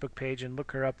Full-Time Facebook page and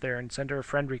look her up there and send her a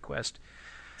friend request.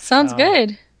 Sounds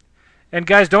good. And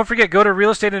guys, don't forget, go to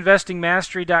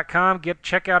realestateinvestingmastery.com.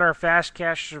 Check out our Fast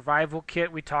Cash Survival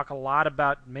Kit. We talk a lot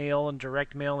about mail and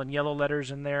direct mail and yellow letters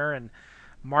in there and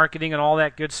marketing and all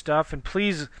that good stuff. And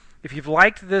please, if you've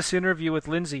liked this interview with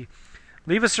Lindsay,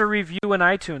 leave us a review in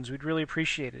iTunes. We'd really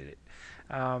appreciate it.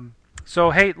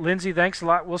 So, hey, Lindsay, thanks a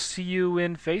lot. We'll see you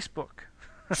in Facebook.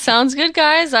 Sounds good,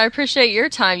 guys. I appreciate your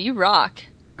time. You rock.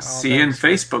 See you in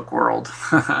Facebook world.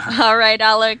 All right,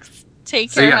 Alex.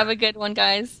 Take care. Have a good one,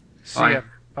 guys. See ya.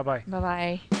 Bye-bye.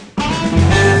 Bye-bye.